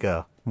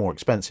bigger, more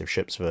expensive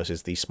ships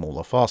versus the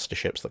smaller, faster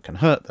ships that can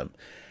hurt them.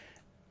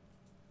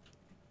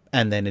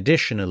 And then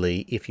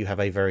additionally, if you have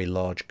a very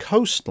large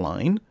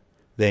coastline,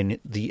 then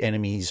the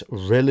enemy's,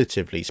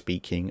 relatively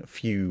speaking,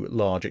 few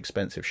large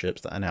expensive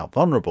ships that are now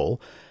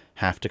vulnerable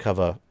have to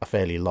cover a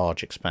fairly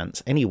large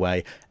expanse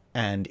anyway,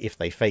 and if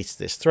they face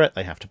this threat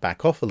they have to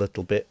back off a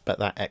little bit, but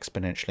that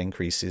exponentially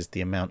increases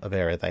the amount of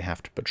area they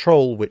have to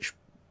patrol, which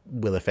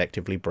will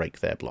effectively break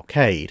their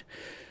blockade.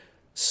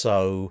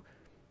 So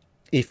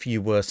if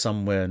you were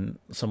someone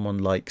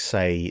like,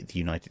 say, the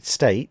United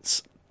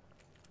States,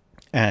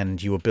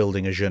 and you were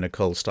building a Jeune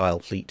École style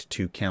fleet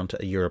to counter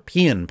a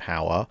European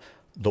power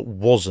that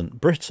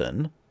wasn't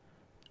Britain,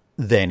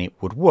 then it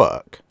would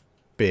work,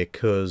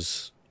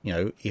 because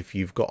if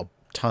you've got a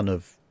ton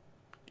of,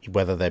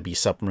 whether there be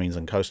submarines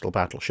and coastal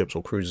battleships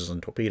or cruisers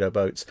and torpedo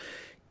boats,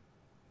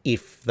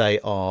 if they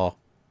are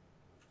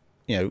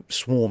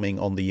swarming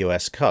on the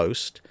US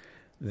coast,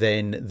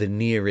 then the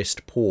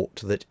nearest port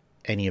that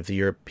any of the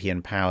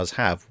European powers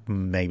have,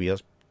 maybe a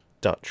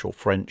Dutch or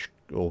French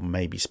or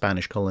maybe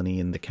Spanish colony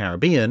in the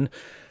Caribbean,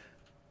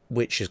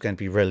 which is going to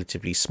be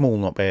relatively small,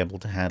 not be able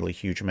to handle a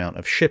huge amount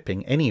of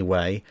shipping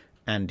anyway,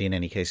 and in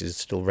any case is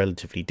still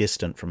relatively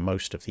distant from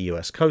most of the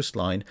US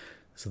coastline.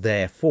 So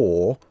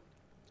therefore,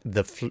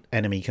 the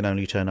enemy can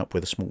only turn up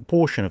with a small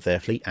portion of their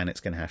fleet, and it's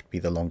going to have to be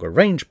the longer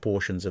range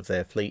portions of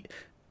their fleet,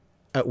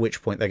 at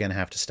which point they're going to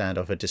have to stand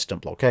off a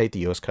distant blockade.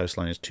 The US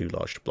coastline is too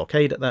large to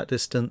blockade at that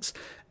distance,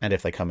 and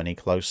if they come any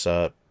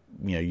closer,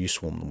 you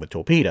swarm them with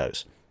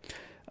torpedoes.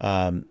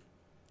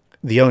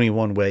 The only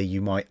one where you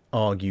might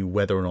argue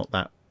whether or not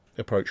that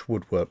approach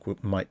would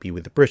work might be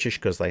with the British,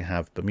 because they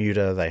have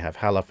Bermuda, they have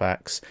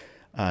Halifax,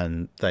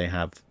 and they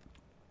have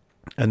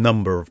a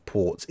number of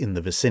ports in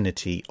the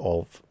vicinity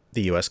of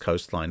the US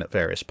coastline at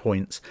various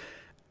points,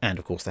 and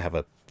of course they have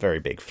a very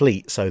big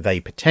fleet, so they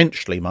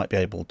potentially might be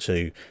able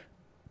to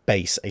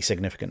base a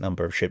significant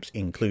number of ships,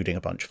 including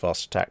a bunch of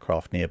fast attack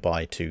craft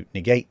nearby, to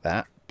negate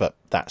that, but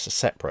that's a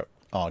separate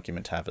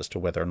argument to have as to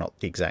whether or not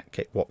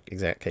what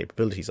exact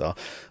capabilities are.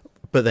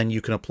 But then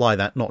you can apply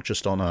that not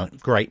just on a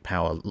great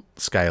power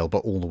scale,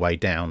 but all the way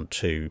down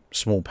to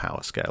small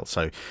power scale.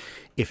 So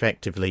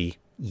effectively,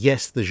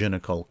 yes, the Jeune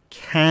École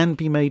can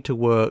be made to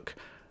work,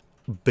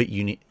 but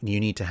you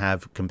need to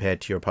have, compared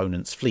to your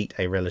opponent's fleet,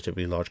 a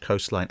relatively large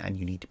coastline, and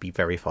you need to be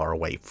very far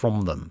away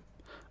from them.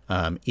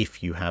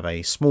 If you have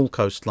a small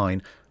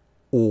coastline,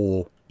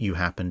 or you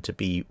happen to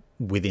be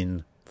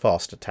within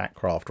fast attack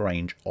craft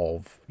range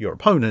of your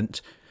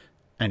opponent,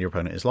 and your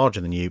opponent is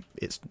larger than you,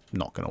 it's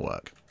not going to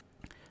work.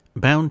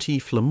 Bounty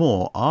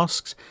Flamore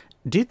asks,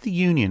 did the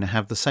Union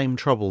have the same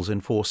troubles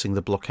enforcing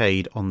the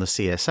blockade on the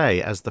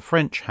CSA as the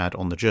French had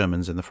on the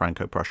Germans in the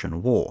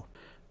Franco-Prussian War?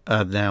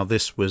 Now,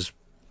 this was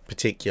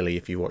particularly,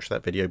 if you watch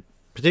that video,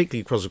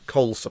 particularly because of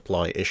coal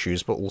supply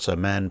issues, but also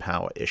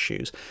manpower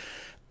issues.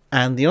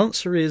 And the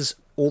answer is,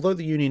 although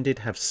the Union did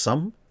have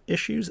some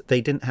issues,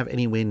 they didn't have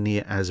anywhere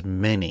near as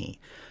many.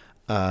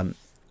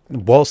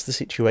 Whilst the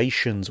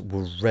situations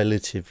were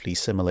relatively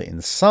similar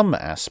in some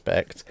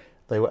aspects,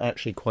 they were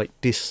actually quite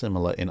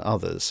dissimilar in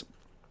others.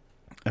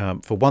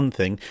 For one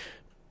thing,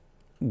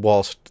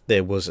 whilst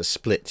there was a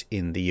split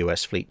in the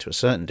US fleet to a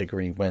certain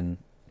degree when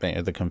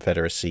the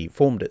Confederacy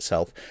formed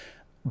itself,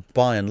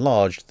 by and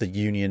large, the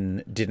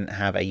Union didn't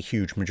have a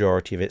huge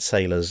majority of its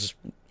sailors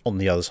on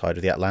the other side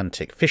of the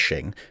Atlantic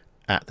fishing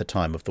at the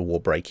time of the war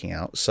breaking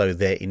out, so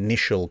their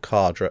initial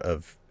cadre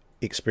of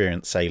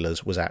experienced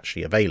sailors was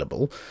actually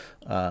available,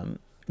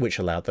 which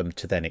allowed them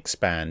to then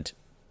expand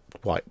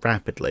quite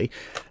rapidly.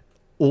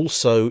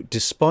 Also,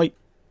 despite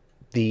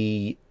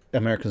the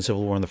American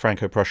Civil War and the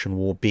Franco-Prussian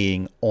War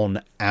being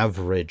on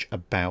average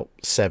about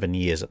 7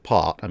 years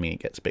apart, I mean,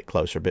 it gets a bit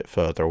closer, a bit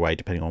further away,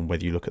 depending on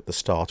whether you look at the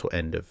start or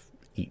end of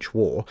each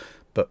war,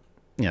 but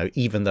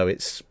even though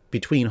it's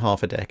between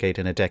half a decade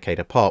and a decade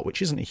apart,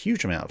 which isn't a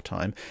huge amount of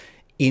time,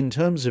 in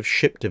terms of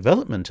ship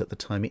development at the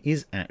time, it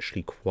is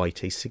actually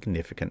quite a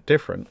significant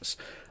difference.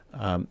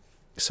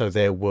 So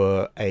there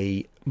were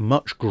a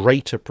much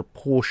greater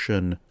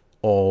proportion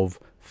of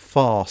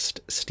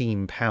fast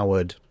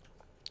steam-powered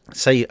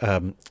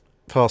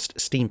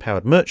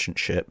merchant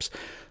ships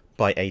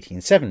by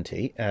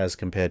 1870 as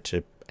compared to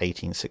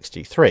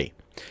 1863.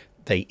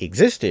 They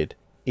existed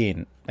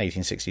in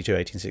 1862,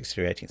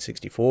 1863,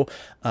 1864,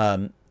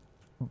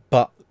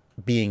 but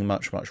being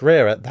much, much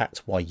rarer,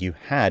 that's why you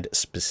had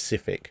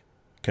specific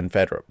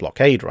Confederate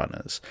blockade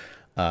runners.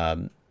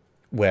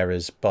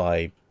 Whereas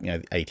by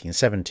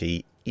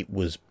 1870, it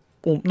was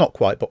not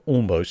quite, but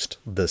almost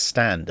the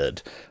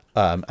standard.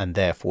 And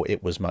therefore,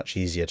 it was much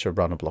easier to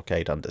run a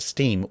blockade under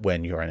steam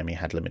when your enemy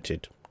had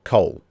limited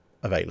coal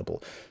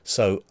available.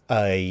 So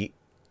a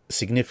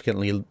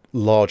significantly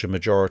larger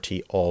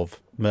majority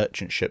of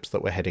merchant ships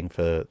that were heading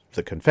for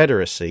the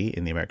Confederacy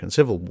in the American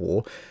Civil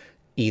War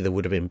either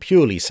would have been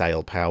purely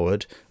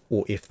sail-powered,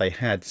 or if they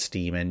had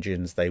steam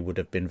engines, they would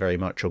have been very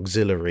much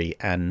auxiliary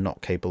and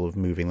not capable of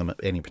moving them at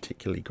any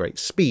particularly great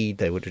speed.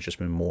 They would have just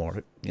been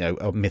more,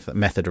 a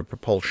method of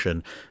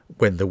propulsion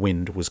when the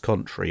wind was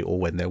contrary or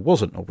when there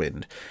wasn't a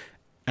wind,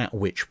 at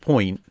which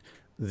point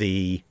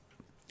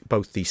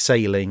both the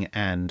sailing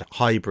and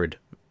hybrid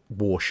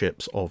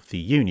warships of the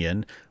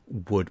Union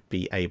would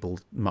be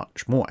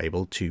much more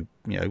able to,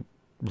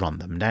 run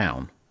them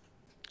down.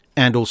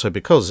 And also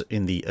because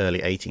in the early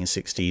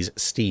 1860s,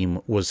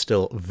 steam was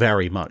still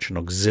very much an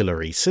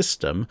auxiliary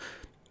system,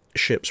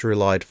 ships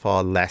relied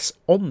far less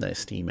on their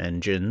steam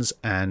engines,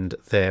 and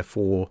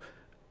therefore,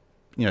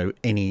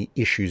 any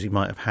issues you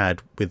might have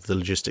had with the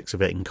logistics of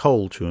getting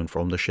coal to and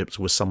from the ships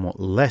was somewhat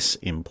less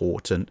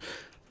important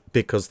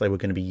because they were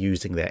going to be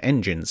using their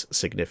engines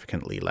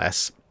significantly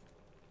less.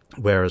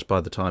 Whereas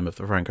by the time of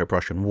the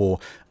Franco-Prussian War,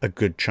 a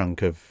good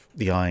chunk of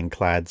the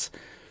ironclads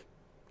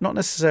not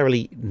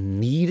necessarily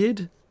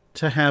needed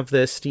to have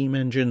their steam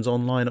engines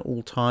online at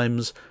all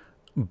times,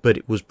 but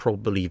it was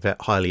probably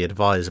highly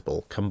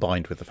advisable,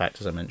 combined with the fact,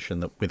 as I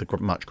mentioned, that with a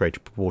much greater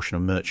proportion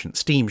of merchant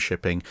steam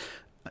shipping,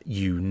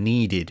 you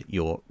needed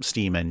your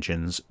steam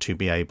engines to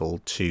be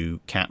able to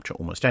capture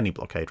almost any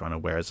blockade runner,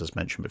 whereas, as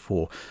mentioned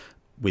before,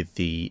 with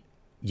the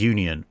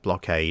Union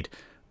blockade,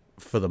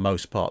 for the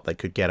most part, they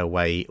could get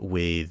away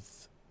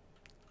with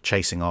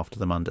chasing after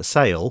them under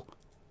sail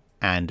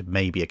and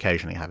maybe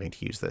occasionally having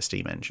to use their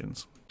steam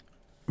engines.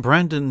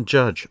 Brandon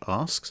Judge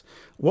asks,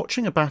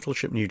 watching a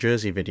Battleship New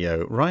Jersey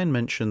video, Ryan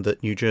mentioned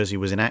that New Jersey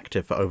was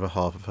inactive for over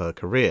half of her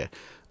career.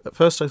 At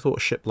first I thought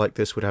a ship like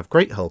this would have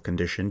great hull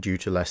condition due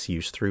to less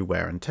use through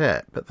wear and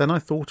tear, but then I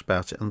thought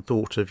about it and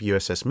thought of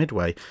USS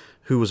Midway,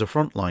 who was a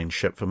frontline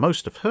ship for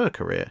most of her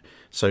career,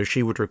 so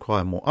she would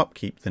require more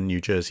upkeep than New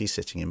Jersey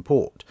sitting in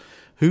port.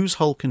 Whose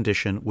hull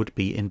condition would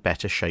be in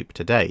better shape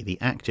today, the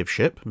active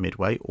ship,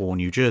 Midway, or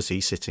New Jersey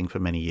sitting for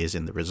many years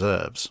in the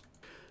reserves?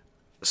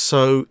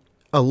 So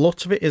a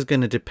lot of it is going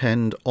to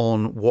depend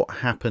on what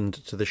happened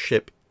to the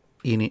ship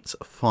in its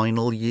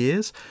final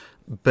years,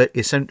 but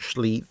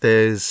essentially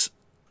there's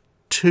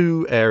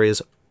two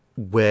areas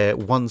where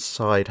one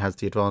side has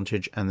the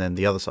advantage and then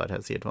the other side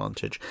has the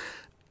advantage.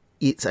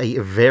 It's a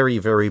very,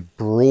 very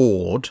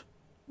broad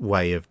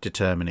way of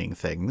determining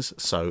things,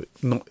 so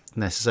not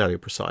necessarily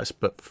precise,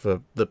 but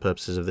for the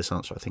purposes of this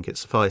answer, I think it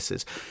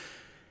suffices.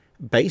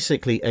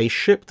 Basically, a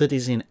ship that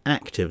is in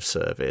active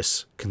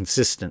service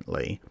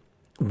consistently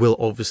will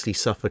obviously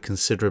suffer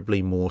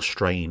considerably more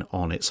strain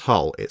on its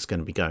hull. It's going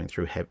to be going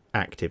through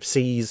active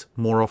seas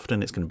more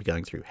often. It's going to be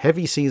going through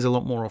heavy seas a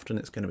lot more often.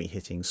 It's going to be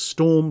hitting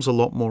storms a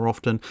lot more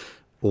often,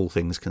 all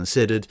things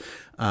considered.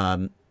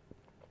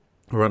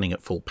 Running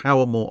at full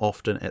power more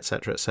often,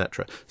 etc.,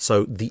 etc.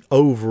 So the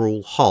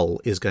overall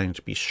hull is going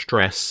to be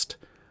stressed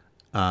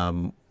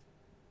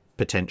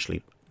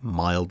potentially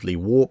mildly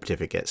warped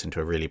if it gets into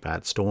a really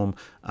bad storm,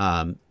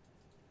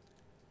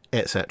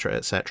 etc.,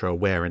 etc.,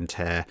 wear and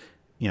tear.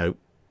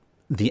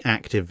 The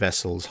active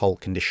vessel's hull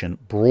condition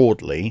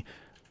broadly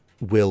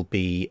will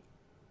be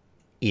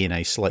in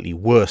a slightly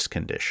worse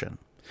condition.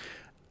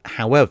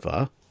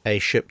 However, a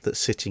ship that's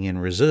sitting in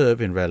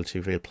reserve in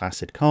relatively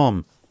placid,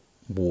 calm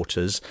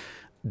waters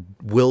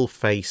will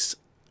face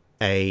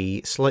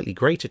a slightly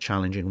greater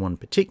challenge in one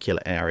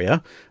particular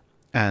area,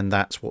 and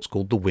that's what's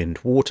called the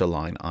wind-water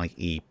line,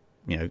 i.e.,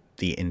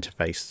 the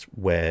interface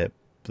where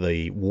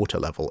the water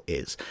level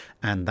is.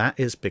 And that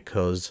is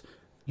because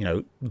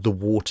the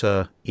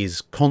water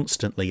is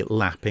constantly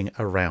lapping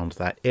around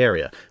that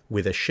area.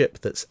 With a ship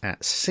that's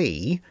at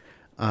sea,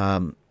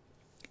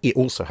 it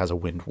also has a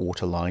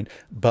wind-water line,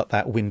 but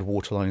that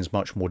wind-water line is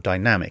much more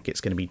dynamic.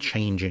 It's going to be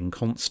changing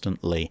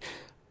constantly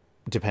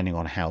depending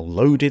on how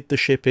loaded the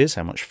ship is,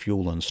 how much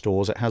fuel and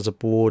stores it has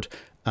aboard,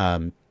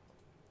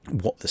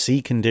 what the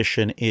sea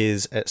condition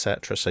is,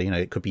 etc. So,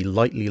 it could be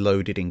lightly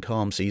loaded in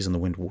calm seas and the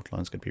wind-water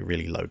line is going to be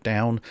really low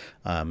down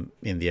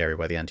in the area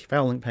where the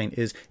anti-fouling paint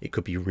is. It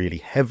could be really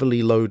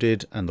heavily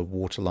loaded and the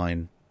wind-water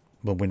line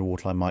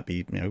might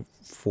be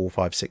 4,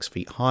 5, 6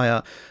 feet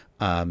higher.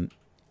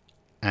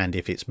 And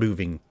if it's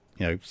moving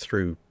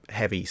through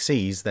heavy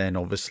seas, then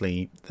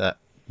obviously that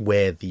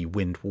where the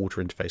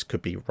wind-water interface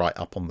could be right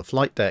up on the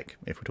flight deck,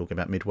 if we're talking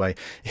about midway,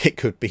 it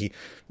could be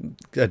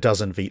a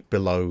dozen feet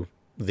below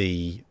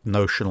the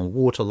notional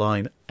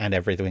waterline and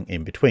everything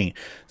in between.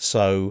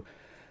 So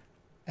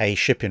a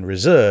ship in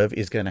reserve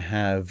is going to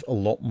have a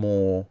lot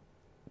more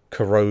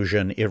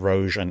corrosion,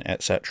 erosion,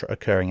 etc.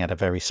 occurring at a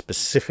very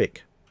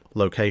specific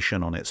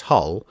location on its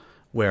hull,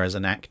 whereas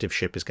an active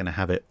ship is going to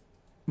have it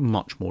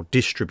much more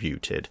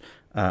distributed,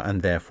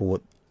 and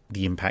therefore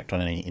the impact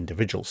on any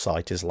individual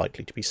site is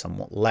likely to be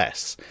somewhat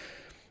less.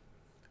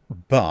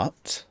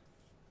 But,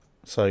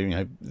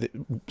 so,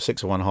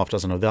 6 of one, half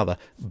dozen of the other,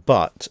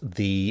 but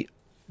the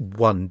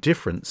one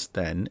difference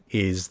then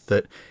is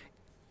that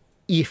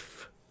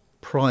if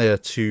prior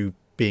to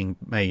being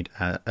made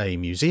a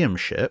museum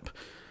ship,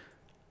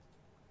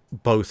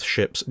 both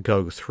ships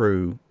go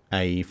through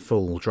a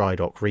full dry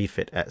dock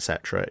refit,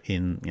 etc.,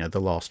 in the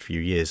last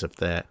few years of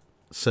their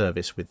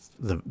service with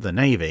the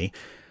Navy,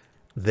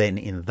 then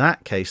in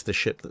that case the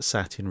ship that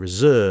sat in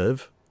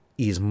reserve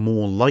is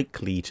more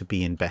likely to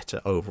be in better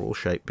overall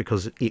shape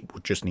because it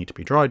would just need to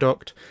be dry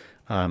docked,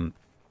 and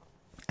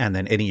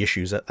then any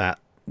issues at that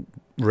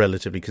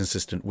relatively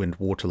consistent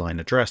wind-water line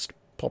addressed,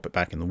 pop it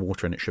back in the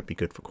water and it should be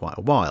good for quite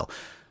a while.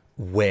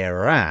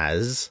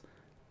 Whereas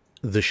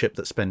the ship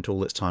that spent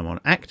all its time on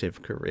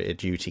active career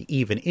duty,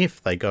 even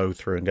if they go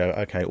through and go,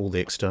 okay, all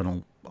the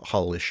external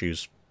hull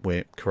issues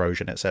with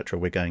corrosion, etc.,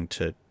 we're going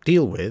to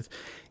deal with,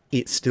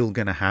 it's still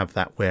going to have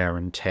that wear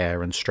and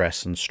tear and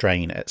stress and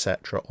strain,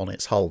 etc., on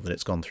its hull that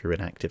it's gone through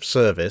in active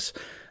service,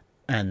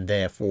 and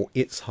therefore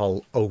its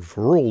hull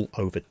overall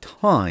over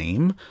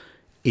time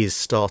is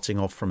starting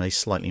off from a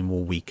slightly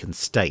more weakened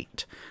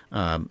state.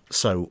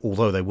 So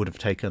although they would have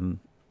taken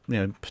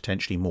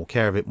potentially more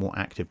care of it, more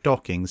active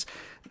dockings,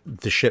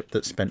 the ship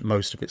that spent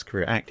most of its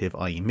career active,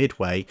 i.e.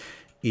 Midway,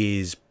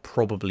 is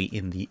probably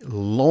in the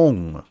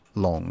long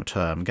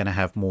term going to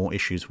have more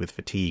issues with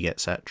fatigue,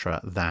 etc.,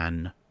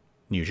 than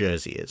New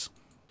Jersey is.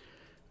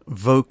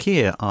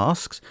 Vokir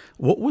asks,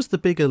 what was the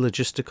bigger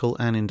logistical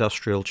and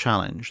industrial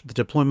challenge? The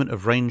deployment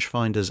of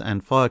rangefinders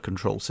and fire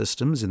control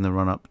systems in the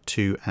run-up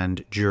to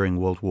and during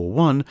World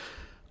War I,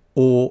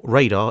 or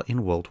radar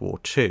in World War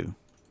II?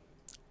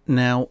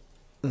 Now,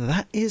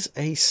 that is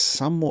a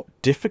somewhat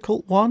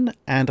difficult one,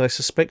 and I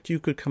suspect you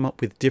could come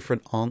up with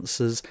different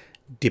answers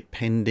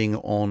depending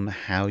on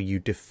how you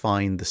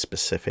define the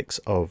specifics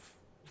of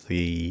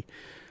the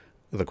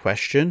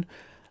question.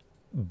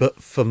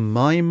 But for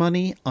my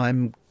money,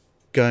 I'm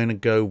going to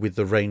go with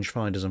the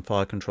rangefinders and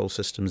fire control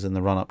systems in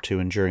the run-up to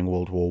and during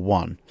World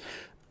War I.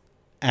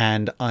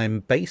 And I'm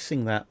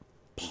basing that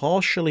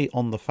partially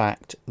on the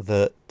fact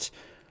that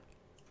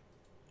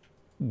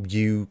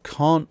you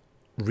can't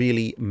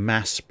really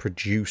mass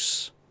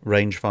produce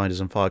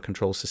rangefinders and fire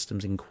control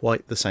systems in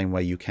quite the same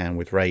way you can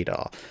with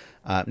radar.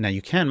 Now,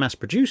 you can mass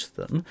produce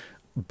them,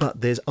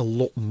 but there's a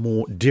lot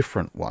more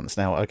different ones.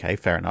 Now, okay,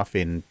 fair enough,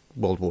 in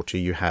World War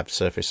II you have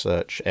surface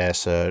search, air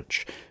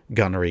search,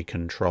 gunnery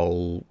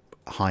control,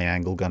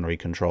 high-angle gunnery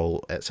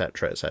control,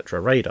 etc.,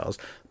 radars.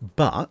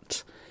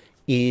 But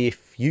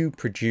if you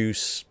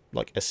produce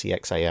like a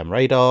CXAM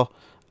radar,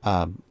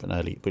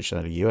 which is an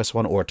early US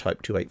one, or a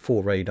Type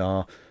 284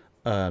 radar,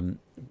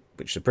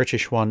 which is a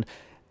British one,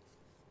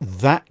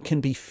 that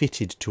can be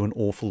fitted to an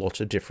awful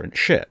lot of different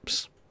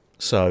ships.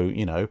 So,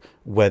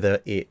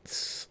 whether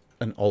it's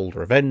an old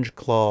Revenge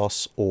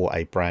class or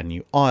a brand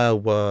new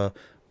Iowa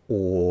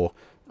or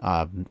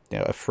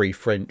a Free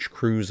French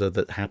cruiser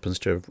that happens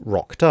to have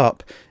rocked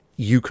up,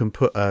 you can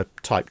put a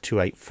Type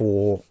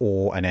 284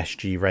 or an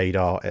SG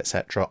radar,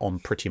 etc., on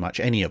pretty much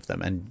any of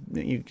them. And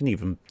you can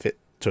even fit,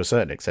 to a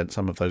certain extent,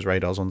 some of those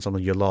radars on some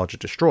of your larger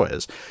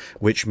destroyers,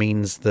 which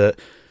means that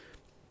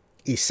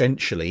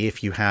essentially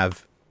if you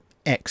have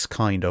X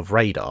kind of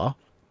radar,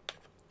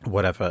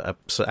 whatever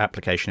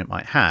application it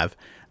might have,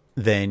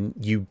 then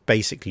you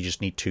basically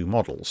just need two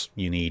models.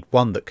 You need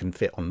one that can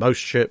fit on most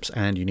ships,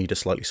 and you need a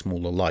slightly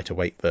smaller, lighter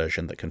weight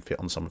version that can fit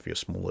on some of your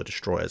smaller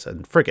destroyers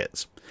and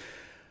frigates.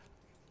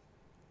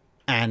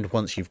 And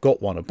once you've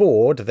got one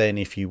aboard, then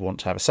if you want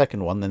to have a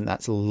second one, then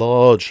that's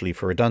largely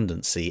for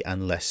redundancy,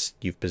 unless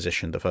you've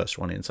positioned the first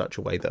one in such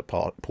a way that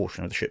a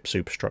portion of the ship's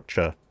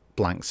superstructure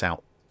blanks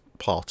out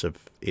part of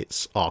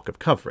its arc of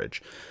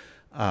coverage.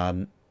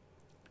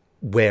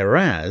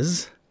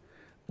 Whereas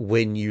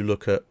when you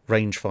look at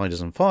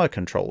rangefinders and fire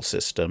control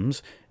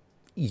systems,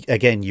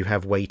 again, you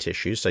have weight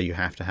issues. So you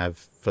have to have,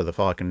 for the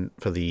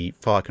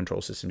fire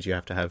control systems, you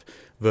have to have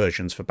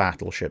versions for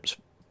battleships,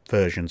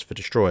 versions for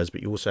destroyers,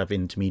 but you also have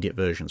intermediate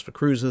versions for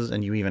cruisers,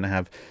 and you even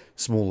have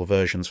smaller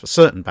versions for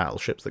certain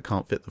battleships that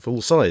can't fit the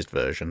full-sized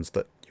versions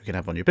that you can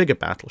have on your bigger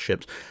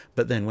battleships.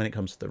 But then when it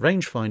comes to the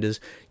rangefinders,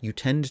 you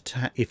tend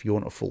to, if you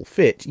want a full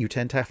fit, you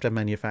tend to have to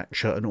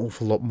manufacture an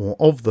awful lot more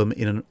of them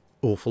in an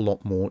awful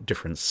lot more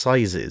different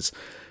sizes,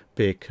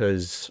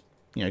 because,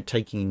 you know,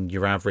 taking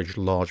your average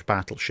large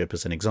battleship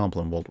as an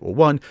example in World War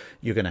One,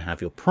 you're going to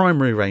have your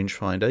primary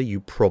rangefinder.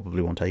 You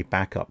probably want a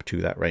backup to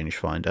that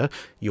rangefinder.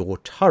 Your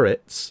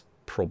turrets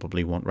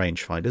probably want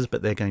rangefinders,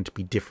 but they're going to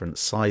be different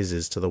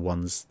sizes to the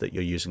ones that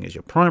you're using as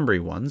your primary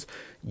ones.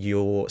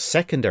 Your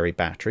secondary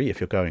battery, if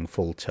you're going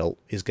full tilt,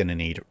 is going to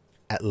need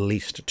at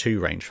least two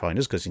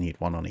rangefinders, because you need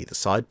one on either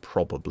side,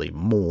 probably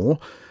more.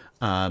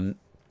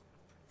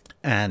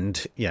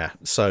 And yeah,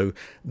 so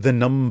the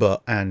number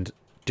and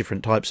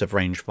different types of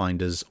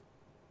rangefinders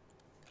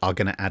are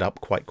going to add up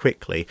quite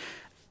quickly.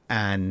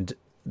 And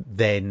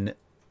then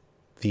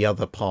the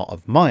other part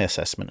of my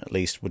assessment, at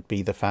least, would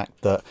be the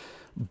fact that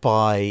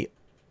by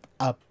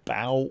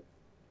about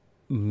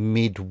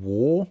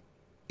mid-war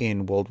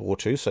in World War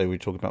II, so we're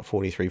talking about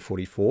 43,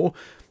 44,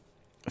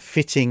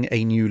 fitting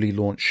a newly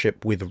launched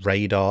ship with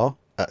radar,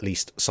 at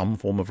least some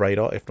form of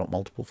radar, if not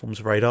multiple forms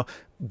of radar,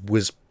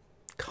 was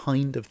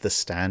kind of the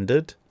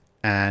standard.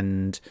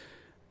 And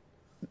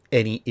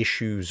any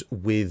issues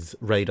with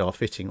radar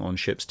fitting on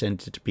ships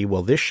tended to be,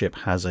 well, this ship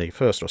has a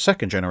first or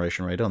second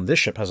generation radar, and this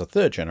ship has a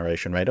third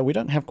generation radar. We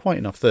don't have quite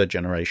enough third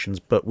generations,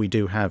 but we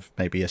do have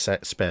maybe a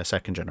spare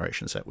second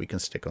generation set we can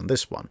stick on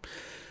this one.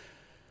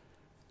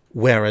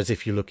 Whereas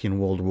if you look in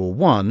World War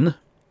One,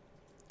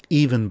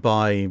 even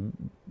by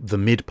the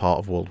mid part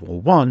of World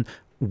War One,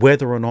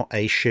 whether or not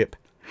a ship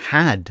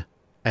had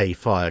a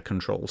fire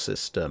control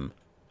system,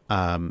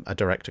 a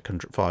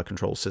fire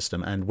control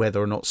system, and whether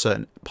or not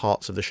certain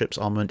parts of the ship's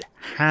armament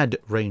had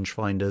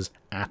rangefinders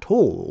at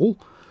all,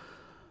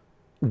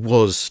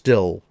 was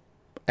still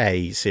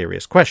a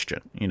serious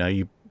question. You know,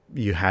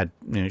 you had,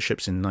 you know,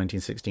 ships in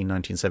 1916,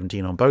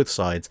 1917 on both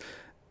sides,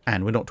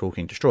 and we're not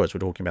talking destroyers, we're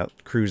talking about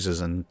cruisers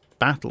and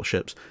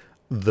battleships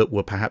that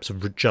were perhaps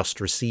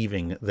just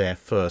receiving their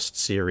first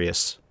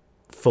serious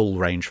full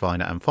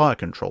rangefinder and fire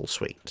control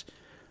suite.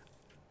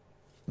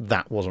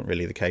 That wasn't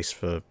really the case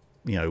for,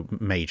 you know,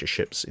 major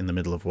ships in the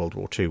middle of World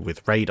War II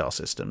with radar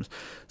systems.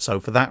 So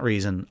for that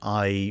reason,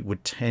 I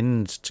would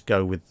tend to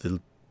go with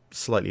the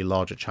slightly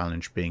larger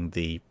challenge being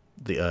the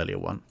earlier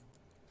one.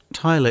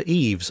 Tyler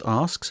Eves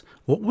asks,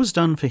 what was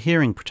done for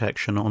hearing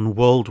protection on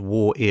World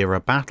War era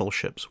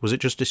battleships? Was it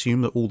just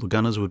assumed that all the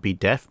gunners would be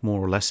deaf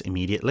more or less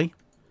immediately?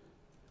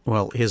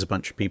 Well, here's a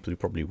bunch of people who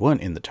probably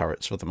weren't in the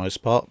turrets for the most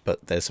part,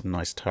 but there's some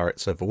nice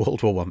turrets of a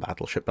World War I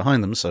battleship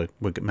behind them, so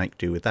we'll make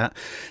do with that.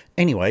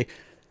 Anyway,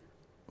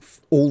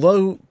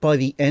 although by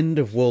the end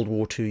of World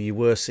War II you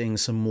were seeing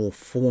some more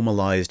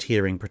formalised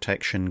hearing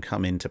protection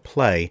come into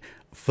play,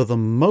 for the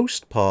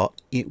most part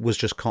it was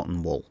just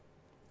cotton wool.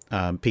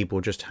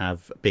 People just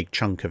have a big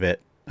chunk of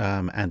it,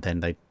 and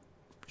then they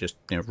just,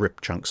 you know, rip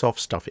chunks off,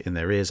 stuff it in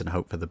their ears and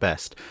hope for the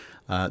best.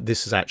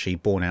 This is actually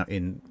borne out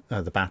in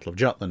the Battle of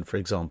Jutland, for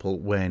example,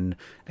 when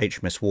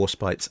HMS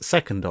Warspite's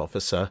second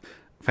officer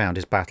found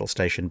his battle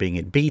station being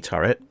in B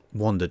turret,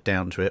 wandered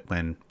down to it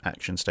when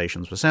action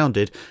stations were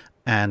sounded,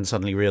 and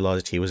suddenly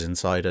realised he was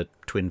inside a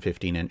twin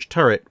 15-inch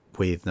turret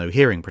with no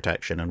hearing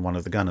protection, and one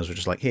of the gunners was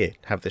just like, here,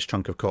 have this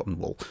chunk of cotton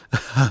wool,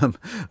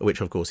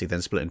 which of course he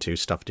then split in two,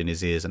 stuffed in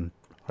his ears and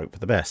hope for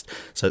the best.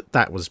 So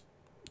that was,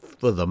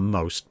 for the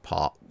most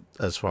part,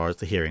 as far as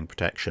the hearing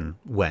protection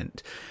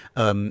went.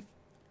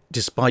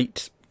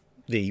 Despite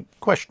the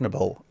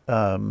questionable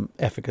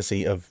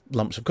efficacy of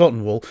lumps of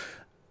cotton wool,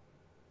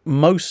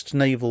 most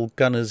naval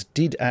gunners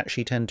did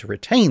actually tend to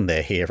retain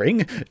their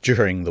hearing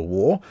during the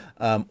war,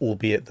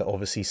 albeit that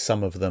obviously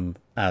some of them,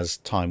 as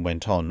time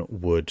went on,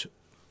 would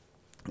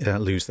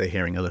lose their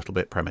hearing a little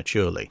bit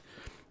prematurely.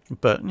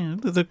 But, you know,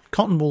 the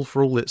cotton wool,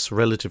 for all its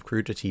relative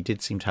crudity,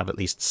 did seem to have at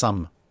least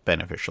some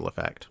beneficial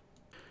effect.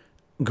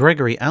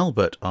 Gregory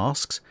Albert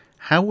asks,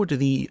 how would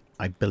the,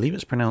 I believe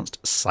it's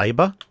pronounced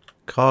Cyber,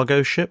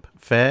 cargo ship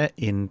fare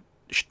in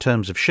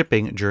terms of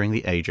shipping during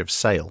the Age of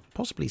Sail?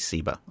 Possibly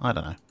Seba, I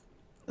don't know.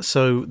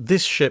 So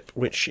this ship,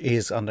 which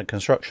is under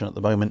construction at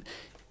the moment,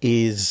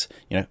 is,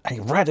 a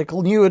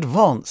radical new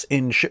advance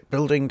in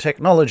shipbuilding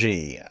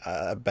technology.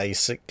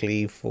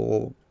 Basically,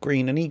 for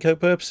green and eco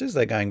purposes,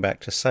 they're going back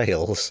to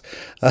sails.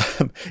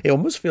 It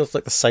almost feels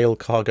like the sail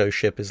cargo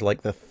ship is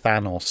like the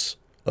Thanos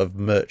of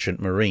merchant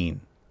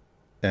marine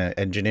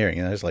engineering.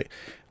 It's like,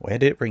 where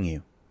did it bring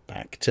you?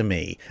 Back to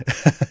me.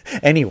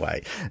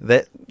 Anyway,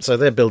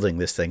 they're building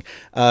this thing.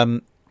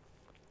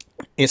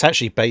 It's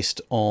actually based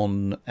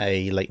on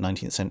a late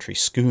 19th century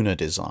schooner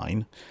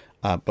design,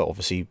 but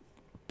obviously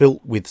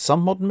built with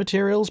some modern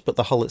materials, but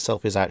the hull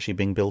itself is actually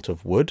being built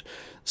of wood.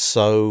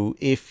 So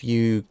if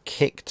you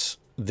kicked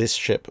this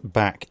ship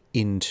back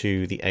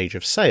into the age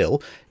of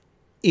sail,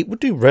 it would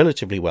do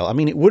relatively well. I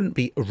mean, it wouldn't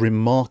be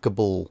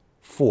remarkable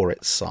for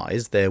its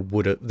size. There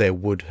would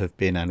have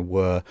been and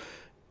were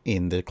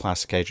in the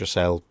classic age of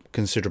sail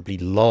considerably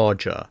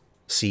larger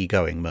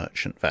seagoing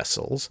merchant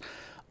vessels,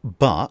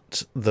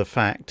 but the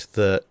fact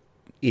that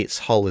its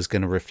hull is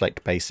going to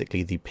reflect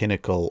basically the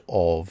pinnacle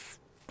of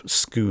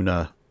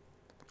schooner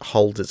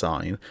hull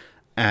design,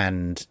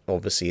 and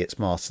obviously its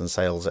masts and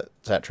sails,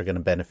 etc., are going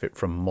to benefit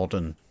from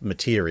modern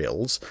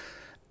materials,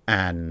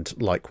 and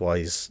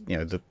likewise,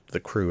 the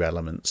crew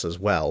elements as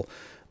well,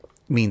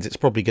 means it's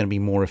probably going to be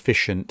more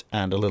efficient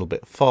and a little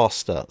bit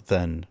faster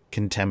than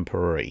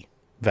contemporary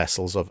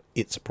vessels of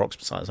its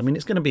approximate size. I mean,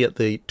 it's going to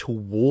be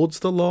towards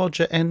the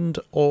larger end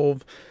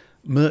of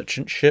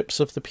merchant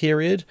ships of the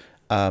period,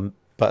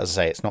 but as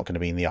I say, it's not going to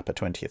be in the upper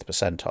 20th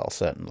percentile,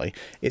 certainly.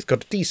 It's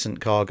got a decent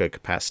cargo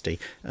capacity.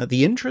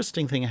 The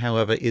interesting thing,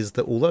 however, is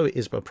that although it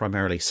is a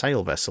primarily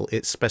sail vessel,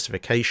 its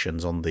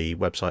specifications on the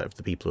website of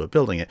the people who are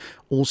building it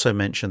also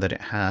mention that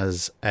it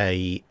has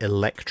a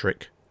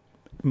electric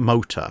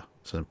motor,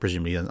 so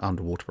presumably an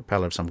underwater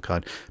propeller of some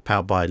kind,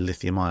 powered by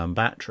lithium-ion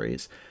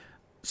batteries.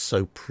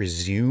 So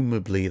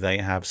presumably they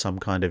have some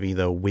kind of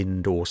either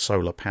wind or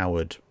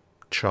solar-powered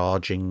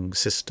charging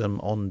system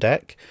on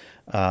deck,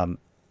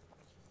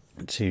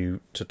 to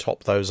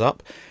top those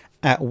up,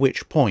 at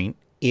which point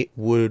it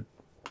would,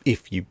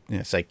 if you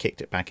say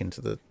kicked it back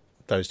into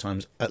those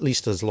times, at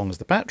least as long as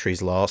the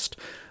batteries last,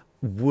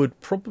 would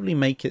probably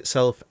make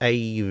itself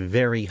a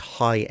very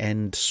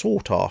high-end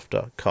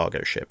sought-after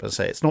cargo ship. As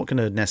I say, it's not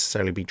going to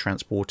necessarily be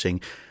transporting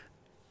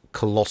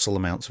colossal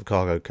amounts of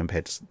cargo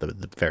compared to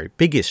the very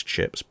biggest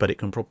ships, but it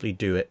can probably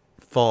do it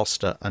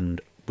faster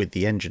and with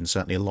the engine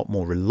certainly a lot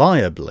more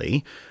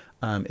reliably,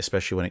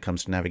 especially when it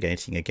comes to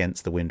navigating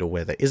against the wind or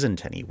where there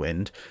isn't any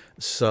wind.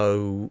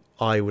 So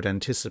I would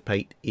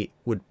anticipate it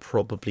would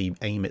probably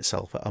aim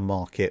itself at a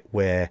market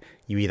where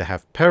you either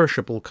have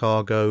perishable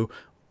cargo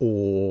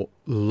or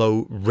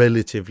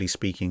relatively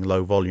speaking,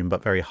 low volume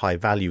but very high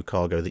value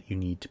cargo that you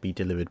need to be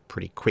delivered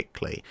pretty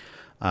quickly.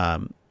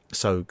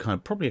 So kind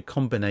of probably a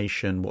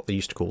combination, what they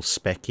used to call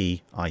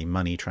specky, i.e.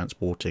 money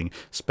transporting,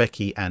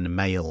 specky and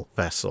mail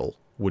vessel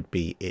would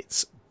be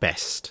its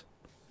best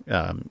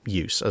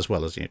use, as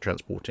well as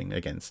transporting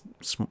against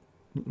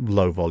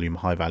low volume,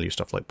 high value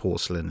stuff like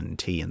porcelain and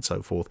tea and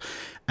so forth.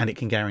 And it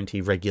can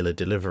guarantee regular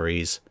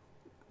deliveries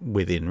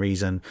within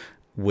reason,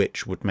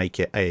 which would make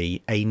it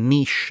a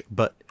niche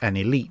but an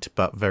elite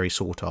but very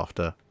sought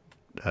after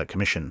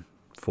commission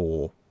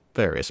for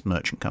various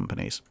merchant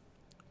companies.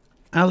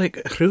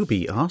 Alec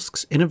Ruby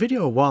asks, in a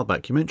video a while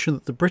back you mentioned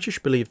that the British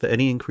believed that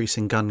any increase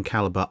in gun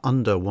calibre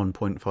under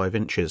 1.5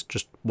 inches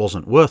just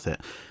wasn't worth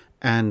it,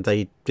 and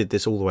they did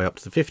this all the way up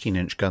to the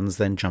 15-inch guns,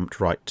 then jumped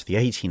right to the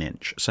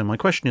 18-inch. So my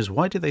question is,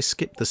 why did they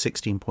skip the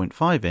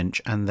 16.5-inch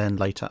and then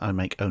later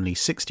make only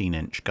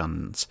 16-inch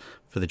guns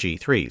for the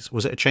G3s?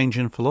 Was it a change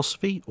in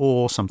philosophy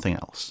or something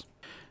else?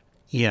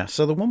 Yeah,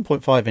 so the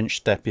 1.5-inch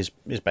step is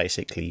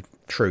basically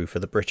true for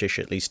the British,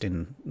 at least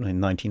in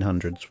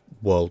 1900s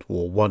World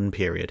War I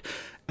period.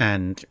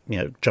 And,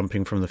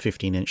 jumping from the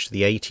 15-inch to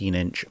the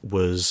 18-inch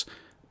was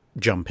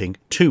jumping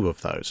two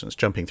of those. And it's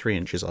jumping 3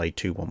 inches, i.e.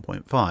 two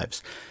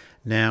 1.5s.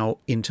 Now,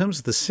 in terms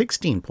of the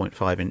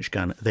 16.5-inch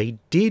gun, they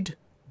did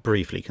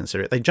briefly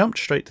consider it. They jumped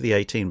straight to the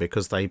 18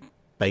 because they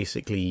had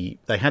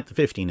the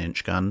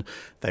 15-inch gun.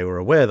 They were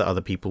aware that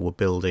other people were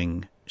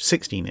building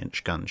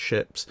 16-inch gun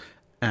ships.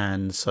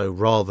 And so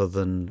rather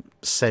than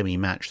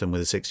semi-match them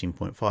with a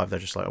 16.5, they're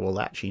just like,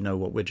 well, actually, no,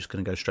 we're just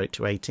going to go straight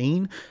to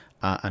 18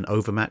 and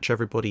overmatch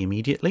everybody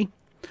immediately.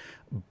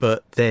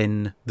 But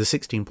then the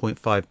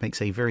 16.5 makes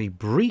a very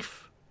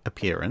brief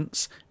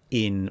appearance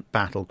in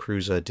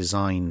battlecruiser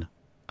design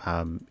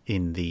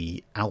in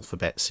the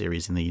Alphabet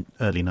series in the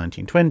early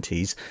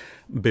 1920s,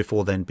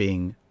 before then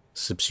being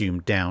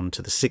subsumed down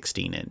to the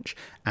 16-inch,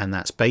 and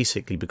that's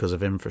basically because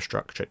of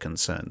infrastructure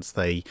concerns.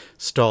 They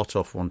start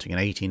off wanting an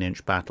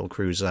 18-inch battle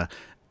cruiser,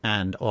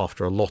 and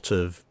after a lot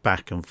of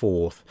back and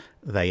forth,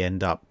 they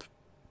end up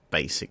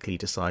basically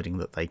deciding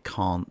that they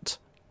can't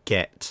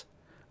get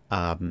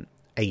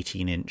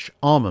 18-inch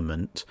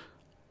armament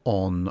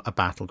on a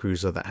battle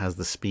cruiser that has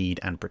the speed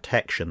and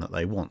protection that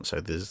they want. So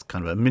there's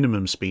kind of a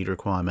minimum speed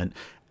requirement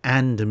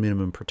and a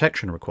minimum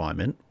protection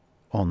requirement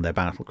on their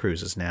battle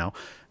cruisers now,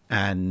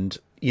 and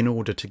in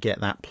order to get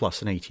that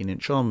plus an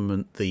 18-inch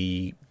armament,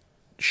 the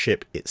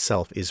ship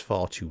itself is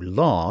far too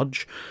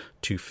large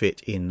to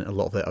fit in a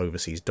lot of their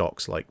overseas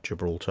docks like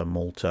Gibraltar,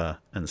 Malta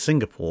and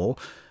Singapore,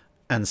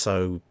 and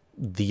so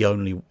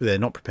they're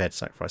not prepared to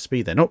sacrifice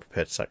speed, they're not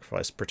prepared to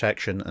sacrifice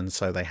protection, and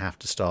so they have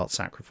to start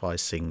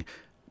sacrificing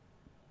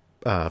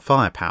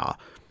firepower,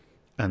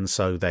 and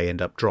so they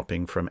end up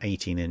dropping from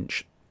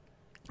 18-inch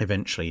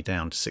eventually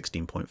down to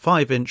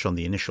 16.5-inch on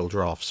the initial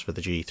drafts for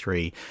the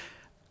G3,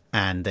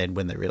 and then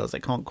when they realise they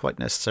can't quite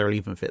necessarily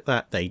even fit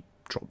that, they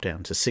drop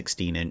down to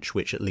 16-inch,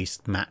 which at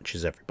least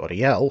matches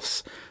everybody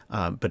else,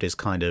 but is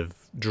kind of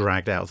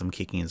dragged out of them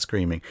kicking and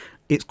screaming.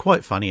 It's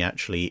quite funny,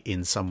 actually,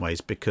 in some ways,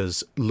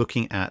 because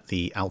looking at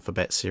the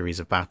Alphabet series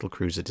of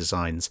battlecruiser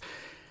designs,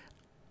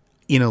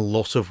 in a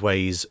lot of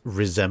ways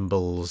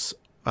resembles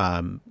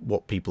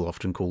what people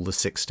often call the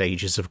 6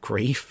 stages of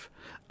grief,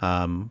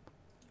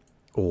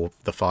 or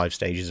the 5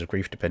 stages of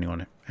grief, depending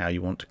on how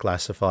you want to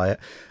classify it.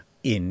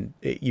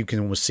 You can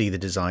almost see the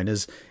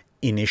designers.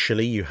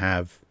 Initially, you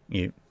have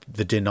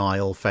the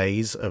denial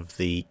phase of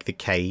the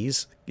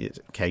Ks,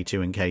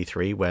 K2 and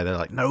K3, where they're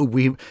like, no,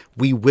 we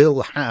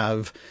will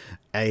have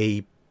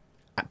a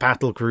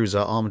battle cruiser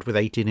armed with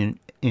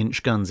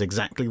 18-inch guns,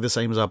 exactly the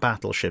same as our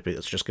battleship.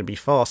 It's just going to be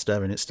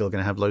faster, and it's still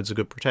going to have loads of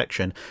good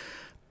protection.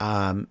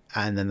 And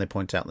then they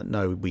point out that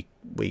no,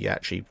 we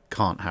actually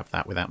can't have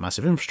that without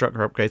massive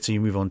infrastructure upgrades. So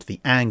you move on to the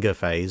anger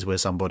phase, where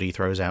somebody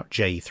throws out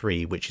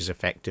J3, which is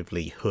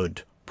effectively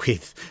Hood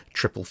with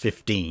triple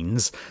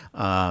 15s,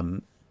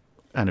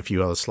 and a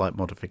few other slight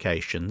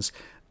modifications.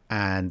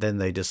 And then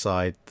they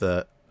decide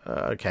that,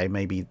 okay,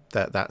 maybe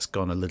that's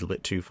gone a little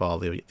bit too far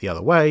the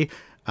other way.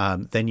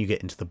 Then you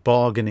get into the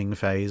bargaining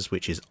phase,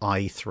 which is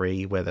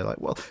I3, where they're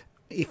like, well,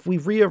 if we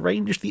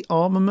rearrange the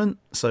armament,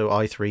 so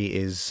I3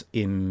 is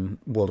in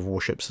World of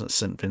Warships at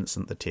St.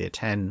 Vincent, the tier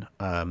 10,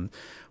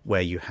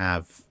 where you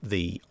have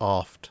the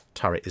aft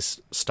turret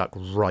is stuck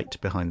right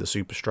behind the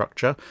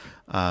superstructure.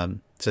 So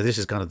this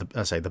is kind of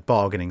the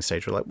bargaining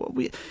stage. We're like, well,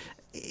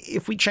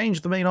 if we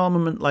change the main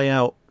armament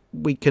layout,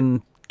 we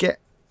can get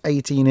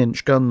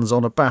 18-inch guns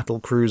on a battle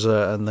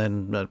cruiser, and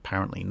then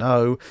apparently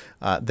no.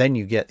 Then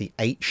you get the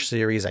H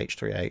series,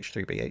 H3A,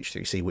 H3B,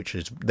 H3C, which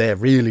is they're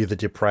really the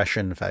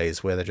depression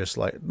phase, where they're just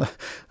like,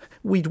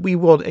 we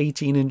want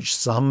 18-inch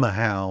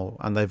somehow,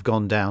 and they've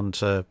gone down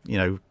to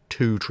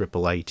 2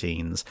 triple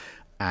 18s,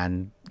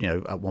 and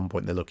at one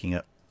point they're looking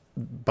at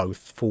both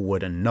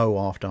forward and no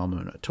aft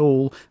armament at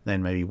all,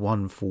 then maybe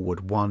one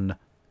forward, one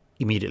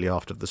immediately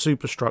after the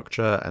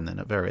superstructure, and then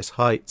at various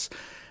heights.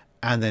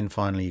 And then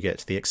finally you get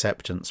to the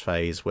acceptance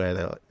phase,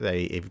 where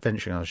they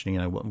eventually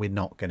understand, we're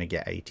not going to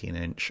get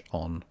 18-inch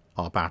on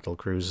our battle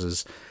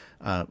cruisers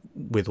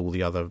with all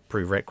the other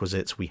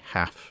prerequisites. We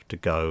have to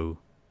go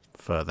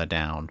further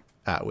down,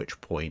 at which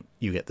point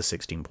you get the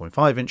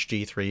 16.5-inch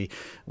G3,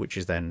 which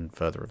is then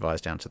further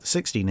revised down to the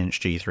 16-inch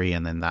G3,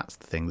 and then that's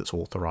the thing that's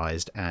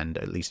authorised and,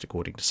 at least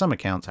according to some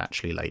accounts,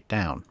 actually laid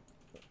down.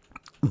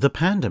 The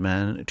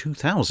Pandaman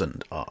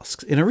 2000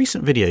 asks, in a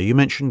recent video you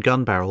mentioned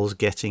gun barrels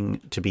getting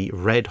to be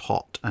red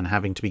hot and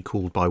having to be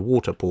cooled by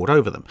water poured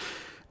over them.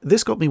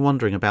 This got me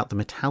wondering about the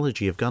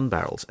metallurgy of gun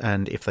barrels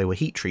and if they were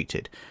heat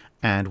treated,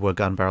 and were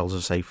gun barrels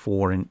of say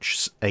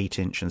 4-inch,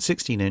 8-inch and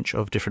 16-inch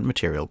of different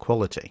material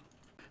quality.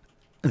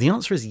 The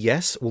answer is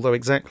yes, although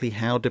exactly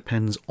how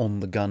depends on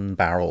the gun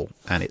barrel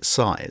and its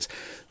size.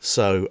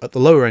 So at the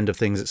lower end of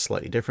things it's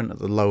slightly different. At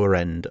the lower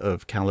end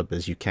of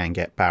calibers you can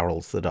get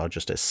barrels that are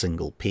just a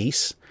single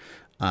piece.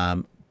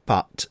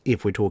 But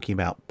if we're talking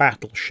about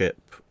battleship,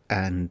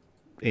 and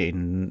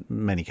in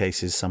many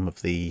cases some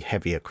of the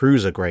heavier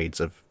cruiser grades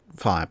of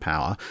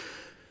firepower,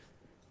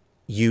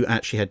 you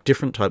actually had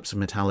different types of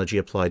metallurgy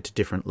applied to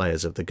different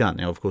layers of the gun.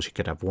 Now, of course, you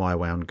could have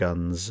wire-wound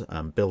guns,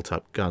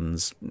 built-up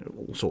guns,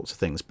 all sorts of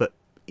things, but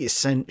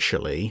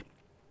essentially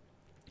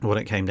what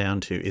it came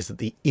down to is that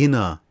the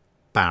inner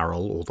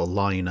barrel, or the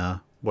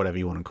liner, whatever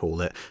you want to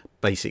call it,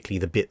 basically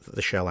the bit that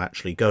the shell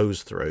actually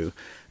goes through,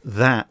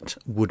 that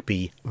would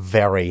be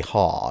very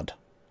hard,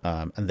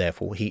 and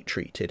therefore heat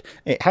treated.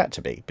 It had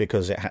to be,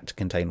 because it had to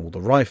contain all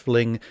the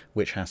rifling,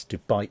 which has to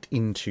bite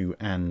into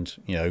and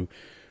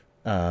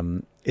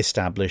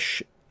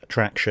establish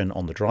traction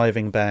on the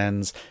driving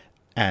bands,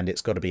 and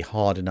it's got to be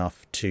hard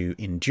enough to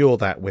endure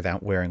that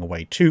without wearing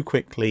away too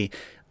quickly.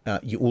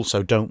 You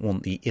also don't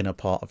want the inner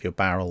part of your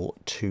barrel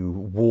to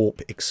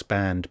warp,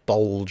 expand,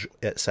 bulge,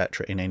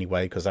 etc. in any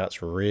way, because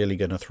that's really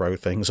going to throw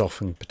things off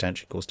and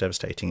potentially cause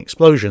devastating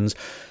explosions.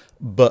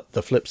 But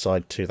the flip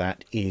side to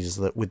that is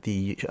that with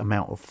the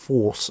amount of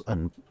force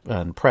and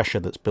pressure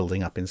that's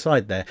building up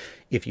inside there,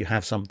 if you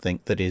have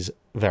something that is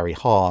very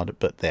hard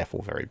but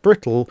therefore very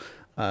brittle,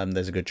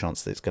 there's a good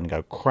chance that it's going to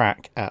go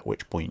crack, at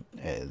which point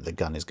the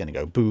gun is going to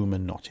go boom,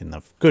 and not in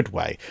the good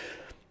way.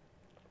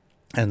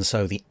 And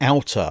so the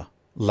outer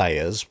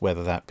layers,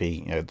 whether that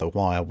be the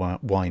wire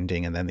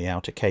winding and then the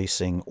outer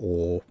casing,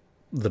 or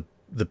the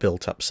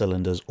built-up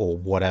cylinders, or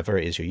whatever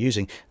it is you're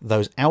using,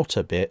 those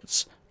outer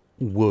bits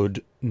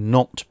would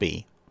not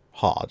be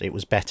hard. It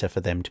was better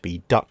for them to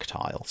be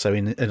ductile. So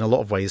in a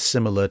lot of ways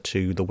similar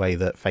to the way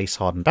that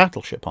face-hardened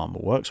battleship armour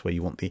works, where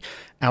you want the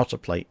outer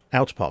part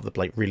of the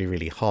plate really,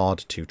 really hard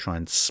to try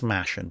and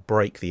smash and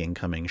break the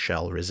incoming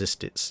shell,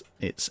 resist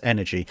its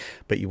energy,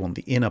 but you want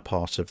the inner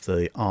part of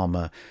the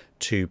armour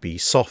to be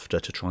softer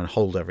to try and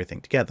hold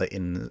everything together.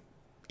 In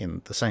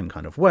the same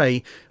kind of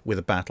way, with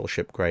a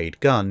battleship grade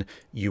gun,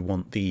 you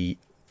want the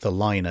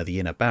liner, the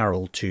inner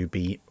barrel, to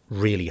be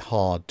really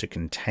hard to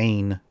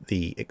contain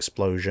the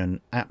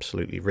explosion,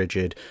 absolutely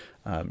rigid,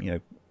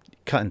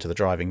 cut into the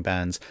driving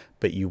bands,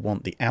 but you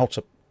want the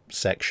outer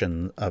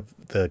section of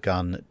the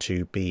gun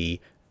to be,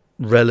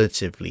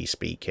 relatively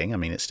speaking, I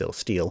mean it's still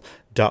steel,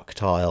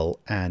 ductile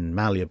and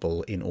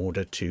malleable in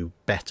order to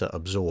better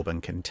absorb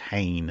and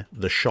contain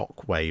the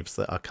shock waves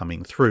that are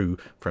coming through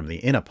from the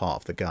inner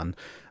part of the gun,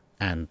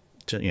 and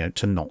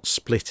to not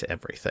split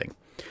everything.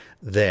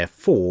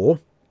 Therefore,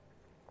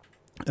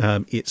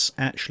 it's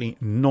actually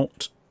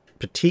not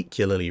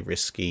particularly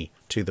risky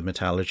to the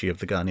metallurgy of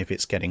the gun if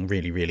it's getting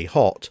really, really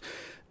hot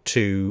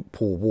to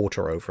pour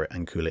water over it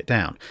and cool it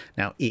down.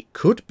 Now, it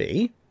could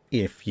be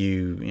if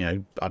you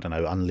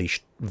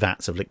unleashed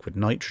vats of liquid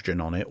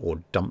nitrogen on it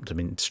or dumped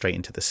them straight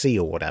into the sea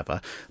or whatever.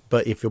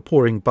 But if you're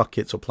pouring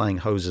buckets or playing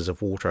hoses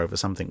of water over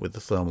something with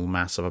the thermal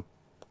mass of a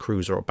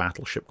cruiser or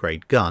battleship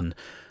grade gun,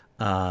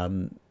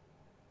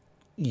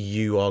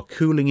 you are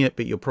cooling it,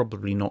 but you're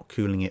probably not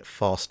cooling it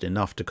fast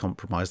enough to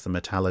compromise the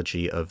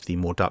metallurgy of the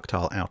more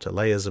ductile outer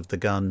layers of the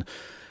gun.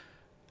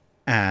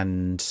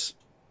 And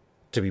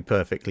to be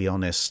perfectly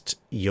honest,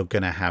 you're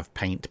going to have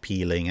paint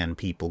peeling and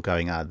people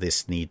going,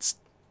 this needs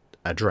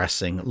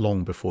addressing,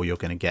 long before you're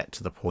going to get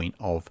to the point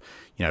of,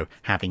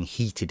 having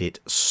heated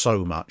it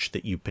so much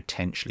that you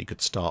potentially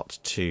could start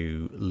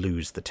to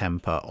lose the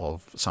temper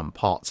of some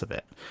parts of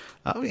it.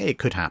 It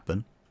could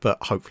happen,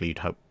 but hopefully you'd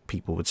hope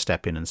people would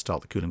step in and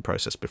start the cooling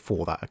process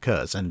before that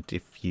occurs. And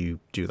if you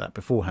do that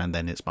beforehand,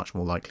 then it's much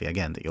more likely,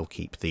 again, that you'll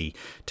keep the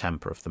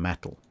temper of the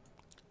metal.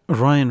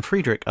 Ryan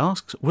Friedrich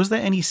asks, was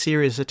there any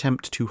serious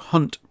attempt to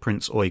hunt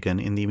Prince Eugen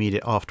in the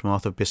immediate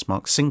aftermath of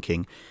Bismarck's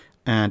sinking?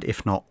 And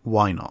if not,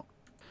 why not?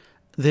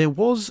 There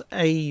was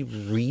a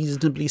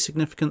reasonably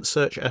significant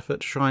search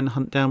effort to try and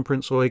hunt down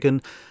Prince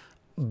Eugen,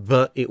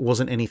 but it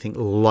wasn't anything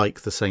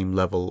like the same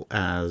level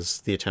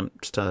as the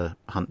attempt to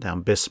hunt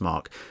down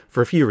Bismarck,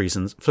 for a few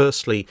reasons.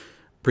 Firstly,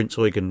 Prince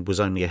Eugen was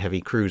only a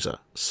heavy cruiser,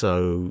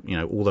 so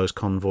all those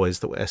convoys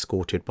that were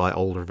escorted by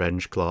old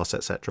Revenge class,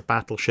 etc.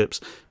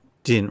 battleships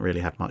didn't really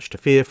have much to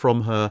fear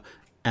from her,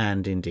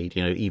 and indeed,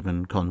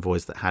 even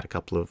convoys that had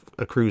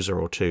a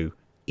cruiser or two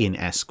in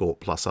escort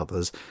plus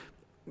others,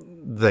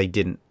 they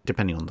didn't,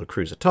 depending on the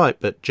cruiser type,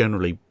 but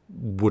generally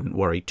wouldn't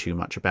worry too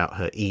much about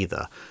her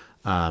either.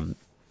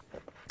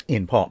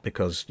 In part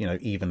because,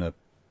 even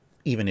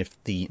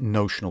if the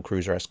notional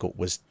cruiser escort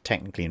was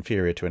technically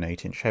inferior to an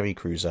 8-inch heavy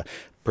cruiser,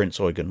 Prince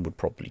Eugen would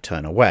probably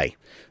turn away.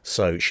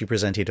 So she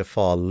presented a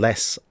far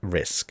less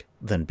risk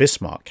than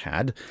Bismarck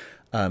had.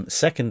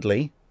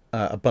 Secondly,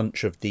 a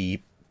bunch of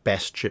the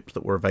best ships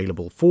that were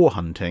available for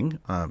hunting,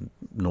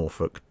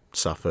 Norfolk,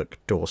 Suffolk,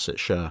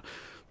 Dorsetshire,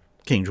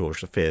 King George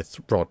V,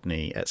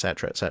 Rodney,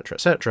 etc., etc.,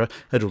 etc.,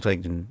 had all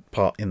taken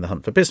part in the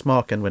hunt for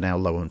Bismarck and were now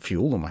low on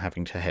fuel and were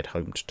having to head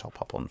home to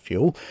top up on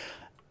fuel.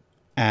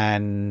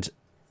 And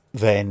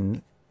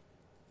then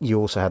you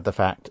also had the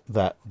fact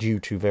that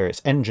due to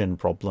various engine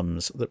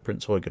problems that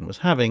Prince Eugen was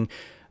having,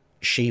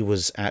 she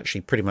was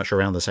actually pretty much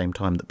around the same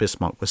time that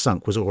Bismarck was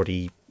sunk, was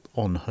already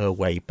on her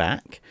way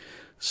back.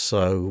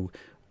 So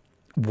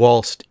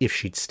whilst if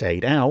she'd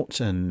stayed out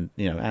and,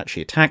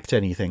 actually attacked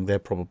anything, there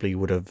probably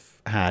would have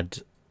had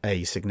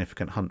a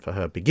significant hunt for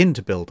her begin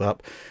to build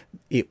up.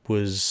 It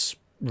was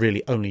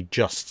really only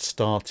just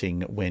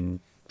starting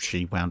when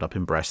she wound up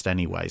in Brest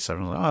anyway, so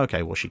I'm like,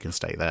 okay, well, she can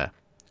stay there.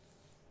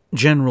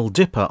 General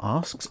Dipper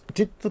asks,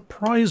 did the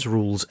prize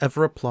rules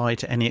ever apply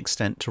to any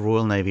extent to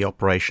Royal Navy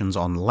operations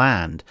on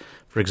land?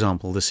 For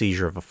example, the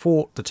seizure of a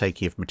fort, the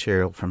taking of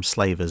material from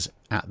slavers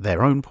at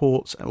their own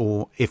ports,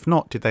 or if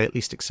not, did they at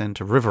least extend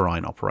to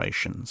riverine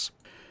operations?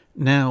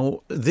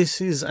 Now,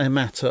 this is a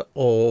matter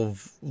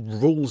of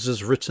rules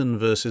as written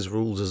versus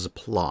rules as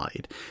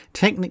applied.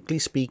 Technically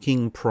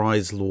speaking,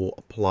 prize law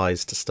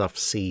applies to stuff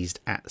seized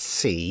at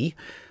sea.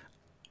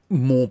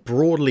 More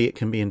broadly, it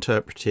can be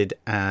interpreted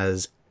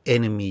as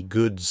enemy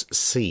goods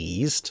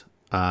seized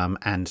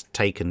and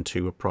taken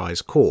to a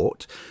prize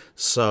court.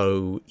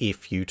 So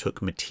if you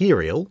took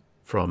material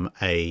from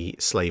a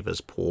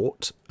slaver's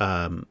port,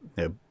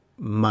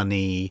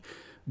 money,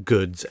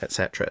 goods,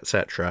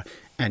 etc.,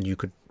 and you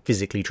could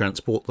physically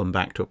transport them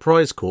back to a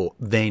prize court,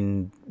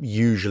 then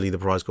usually the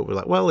prize court will be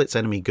like, well, it's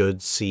enemy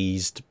goods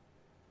seized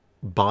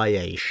by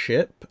a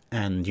ship,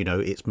 and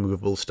it's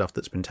movable stuff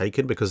that's been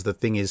taken, because the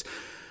thing is,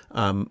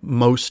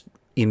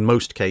 in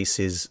most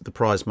cases the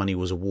prize money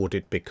was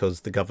awarded because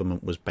the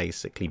government was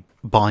basically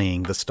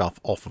buying the stuff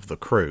off of the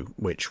crew,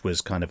 which was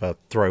kind of a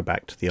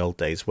throwback to the old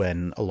days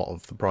when a lot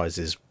of the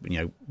prizes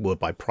were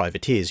by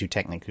privateers who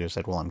technically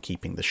said, well, I'm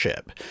keeping the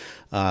ship.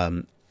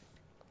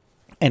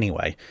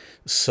 Anyway,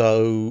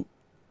 so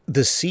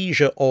the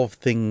seizure of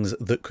things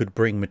that could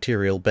bring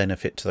material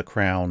benefit to the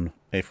Crown,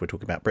 if we're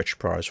talking about British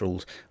prize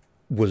rules,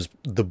 was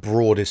the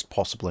broadest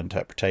possible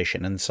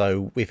interpretation. And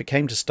so if it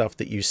came to stuff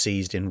that you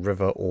seized in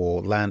river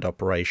or land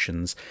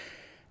operations,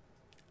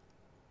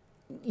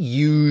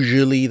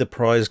 usually the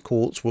prize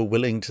courts were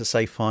willing to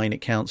say, fine,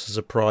 it counts as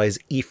a prize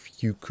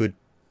if you could,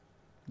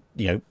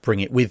 bring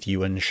it with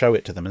you and show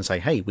it to them and say,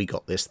 hey, we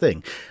got this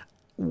thing.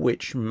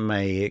 Which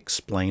may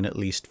explain, at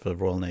least for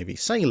Royal Navy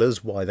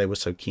sailors, why they were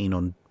so keen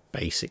on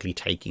basically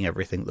taking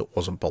everything that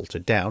wasn't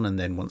bolted down, and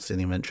then once the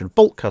invention of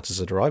bolt cutters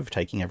had arrived,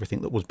 taking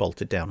everything that was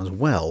bolted down as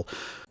well.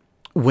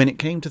 When it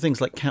came to things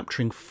like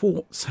capturing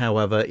forts,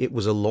 however, it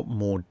was a lot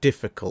more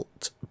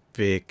difficult,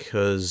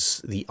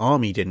 because the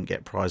army didn't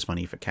get prize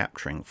money for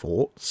capturing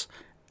forts,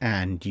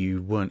 and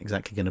you weren't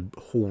exactly going to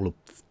haul a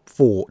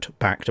fort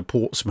back to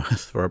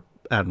Portsmouth for an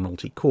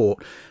Admiralty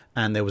court,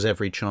 and there was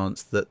every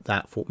chance that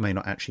that fort may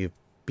not actually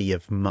be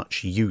of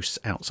much use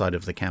outside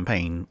of the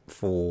campaign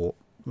for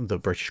the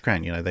British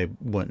Crown. They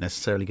weren't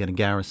necessarily going to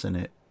garrison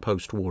it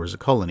post-war as a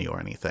colony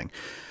or anything.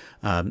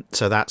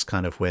 So that's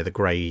kind of where the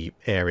grey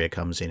area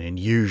comes in, and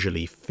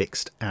usually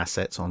fixed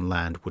assets on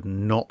land would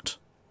not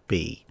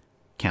be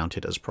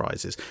counted as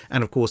prizes.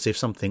 And of course, if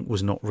something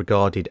was not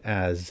regarded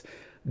as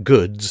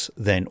goods,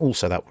 then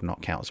also that would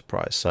not count as a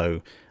prize.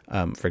 So,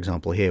 for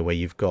example, here where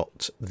you've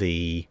got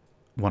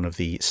one of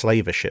the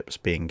slaver ships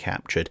being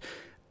captured,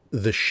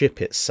 the ship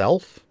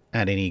itself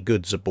and any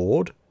goods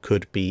aboard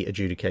could be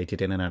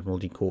adjudicated in an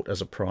Admiralty court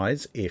as a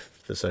prize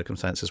if the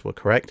circumstances were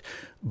correct,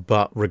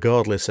 but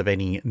regardless of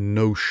any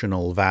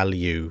notional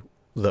value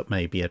that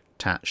may be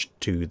attached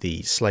to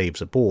the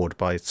slaves aboard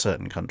by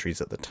certain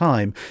countries at the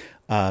time,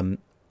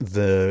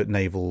 the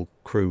naval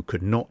crew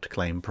could not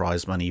claim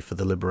prize money for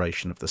the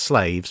liberation of the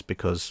slaves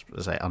because,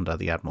 as I say, under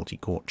the Admiralty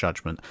court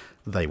judgment,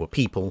 they were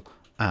people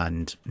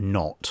and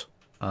not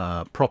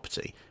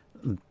property.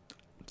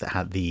 That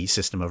had the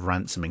system of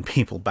ransoming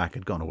people back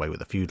had gone away with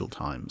the feudal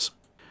times.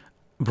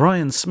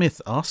 Brian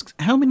Smith asks,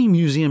 how many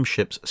museum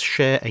ships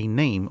share a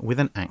name with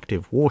an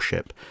active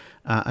warship?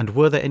 And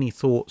were there any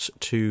thoughts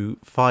to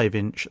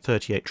 5-inch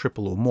 38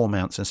 triple or more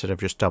mounts instead of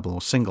just double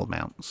or single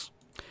mounts?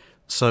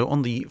 So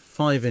on the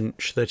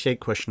 5-inch 38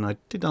 question, I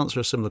did answer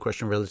a similar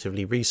question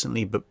relatively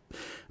recently, but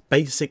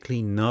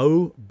basically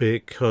no,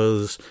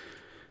 because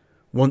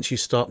once you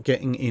start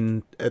getting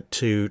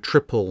into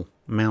triple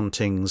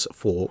mountings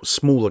for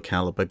smaller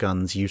caliber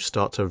guns, you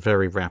start to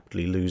very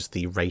rapidly lose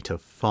the rate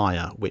of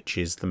fire, which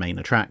is the main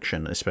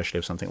attraction, especially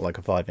of something like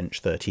a 5-inch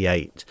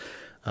 38.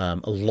 A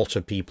lot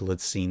of people had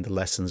seen the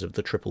lessons of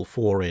the triple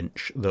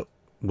 4-inch that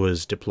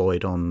was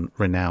deployed on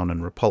Renown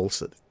and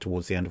Repulse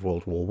towards the end of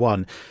World War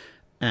One,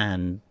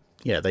 and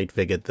yeah, they'd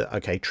figured that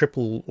okay,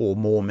 triple or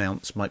more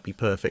mounts might be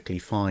perfectly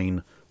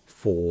fine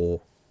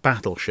for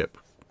battleship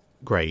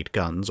grade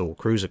guns or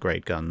cruiser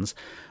grade guns,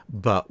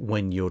 but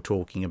when you're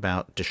talking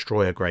about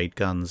destroyer grade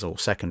guns or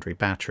secondary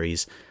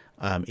batteries,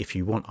 if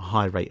you want a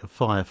high rate of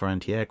fire for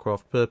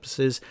anti-aircraft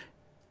purposes,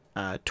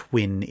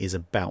 twin is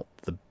about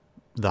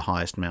the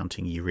highest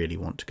mounting you really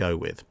want to go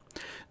with.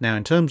 Now,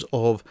 in terms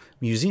of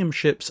museum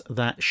ships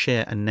that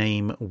share a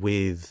name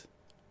with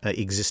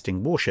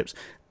existing warships,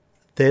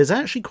 there's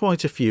actually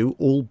quite a few,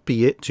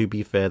 albeit, to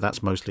be fair,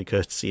 that's mostly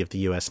courtesy of the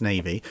US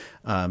Navy,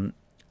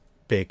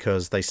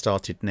 because they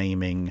started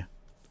naming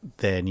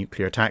their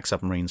nuclear attack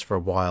submarines for a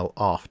while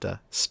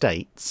after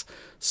states.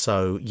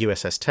 So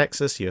USS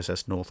Texas,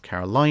 USS North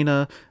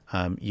Carolina,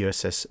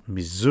 USS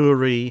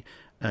Missouri,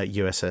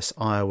 USS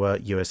Iowa,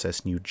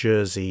 USS New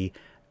Jersey,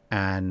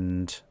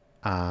 and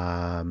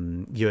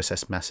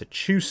USS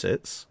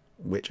Massachusetts,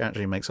 which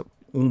actually makes up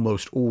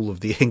almost all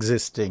of the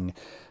existing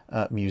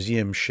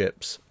museum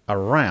ships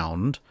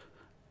around,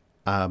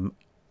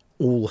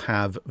 all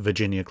have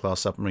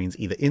Virginia-class submarines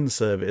either in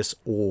service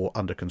or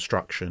under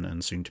construction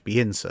and soon to be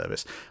in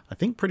service. I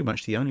think pretty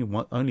much the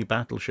only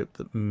battleship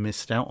that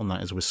missed out on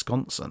that is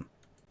Wisconsin.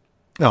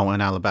 Oh,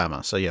 and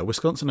Alabama. So yeah,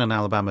 Wisconsin and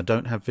Alabama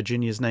don't have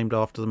Virginias named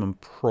after them and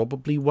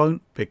probably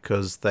won't,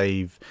 because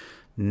they've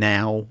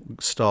now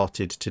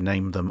started to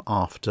name them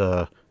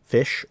after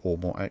fish, or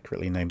more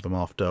accurately name them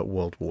after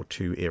World War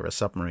II era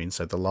submarines.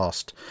 So the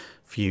last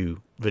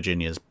few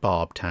Virginias,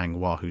 Barb, Tang,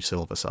 Wahoo,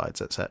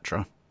 Silversides,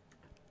 etc.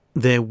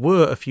 There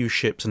were a few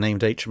ships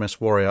named HMS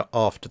Warrior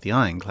after the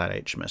ironclad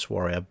HMS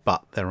Warrior,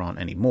 but there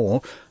aren't any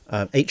more.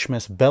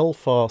 HMS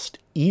Belfast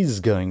is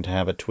going to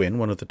have a twin.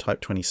 One of the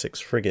Type 26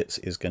 frigates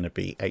is going to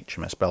be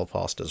HMS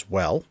Belfast as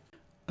well.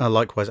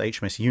 Likewise,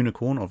 HMS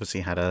Unicorn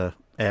obviously had a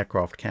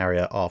aircraft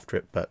carrier after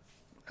it, but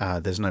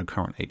there's no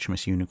current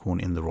HMS Unicorn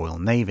in the Royal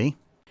Navy.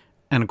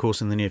 And of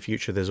course, in the near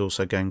future, there's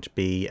also going to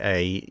be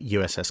a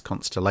USS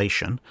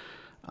Constellation.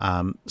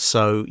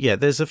 So yeah,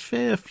 there's a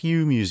fair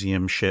few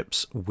museum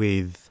ships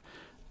with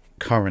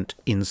current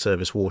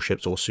in-service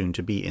warships or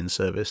soon-to-be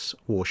in-service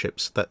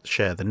warships that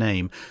share the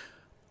name,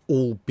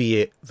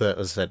 albeit that,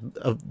 as I said,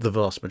 the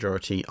vast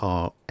majority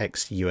are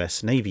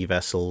ex-US Navy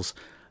vessels.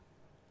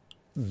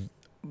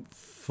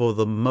 for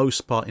the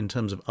most part, in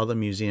terms of other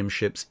museum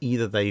ships,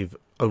 either they've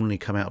only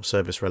come out of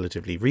service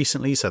relatively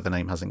recently, so the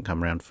name hasn't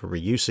come around for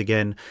reuse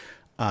again,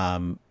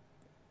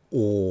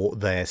 or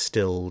they're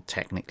still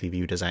technically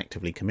viewed as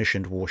actively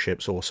commissioned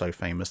warships, or so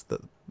famous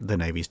that the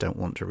navies don't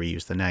want to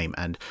reuse the name.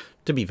 And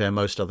to be fair,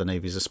 most other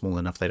navies are small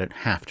enough they don't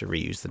have to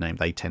reuse the name.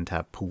 They tend to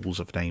have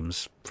pools of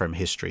names from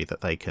history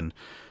that they can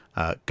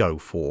go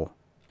for.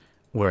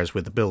 Whereas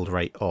with the build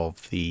rate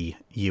of the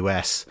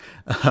US,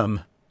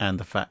 and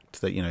the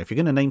fact that, if you're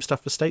going to name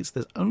stuff for states,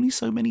 there's only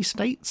so many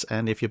states,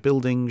 and if you're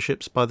building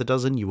ships by the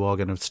dozen, you are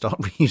going to start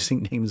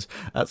reusing names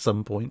at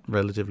some point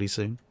relatively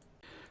soon.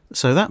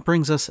 So that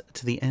brings us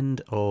to the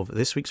end of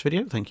this week's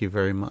video. Thank you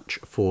very much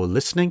for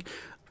listening.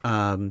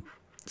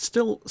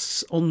 Still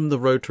on the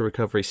road to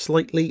recovery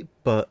slightly,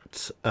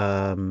 but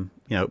I've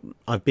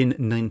been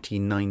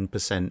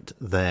 99%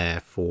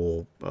 there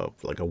for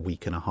like a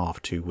week and a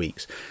half, 2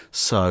 weeks.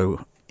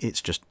 So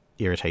it's just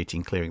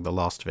irritating clearing the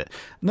last of it.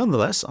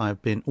 Nonetheless, I've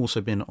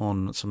also been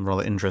on some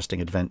rather interesting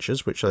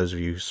adventures, which those of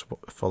you who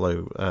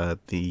follow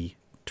the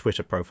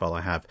Twitter profile I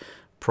have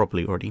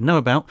probably already know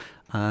about,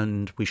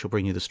 and we shall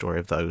bring you the story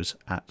of those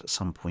at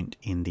some point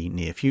in the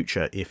near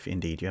future, if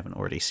indeed you haven't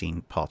already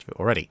seen part of it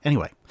already.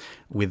 Anyway,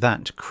 with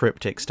that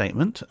cryptic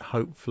statement,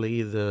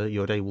 hopefully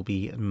your day will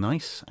be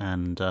nice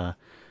and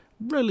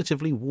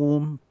relatively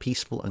warm,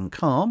 peaceful and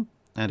calm,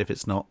 and if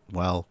it's not,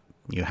 well,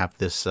 you have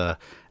this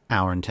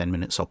hour and 10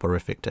 minute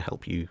soporific to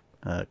help you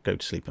go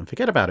to sleep and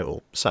forget about it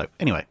all. So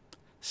anyway,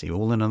 see you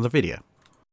all in another video.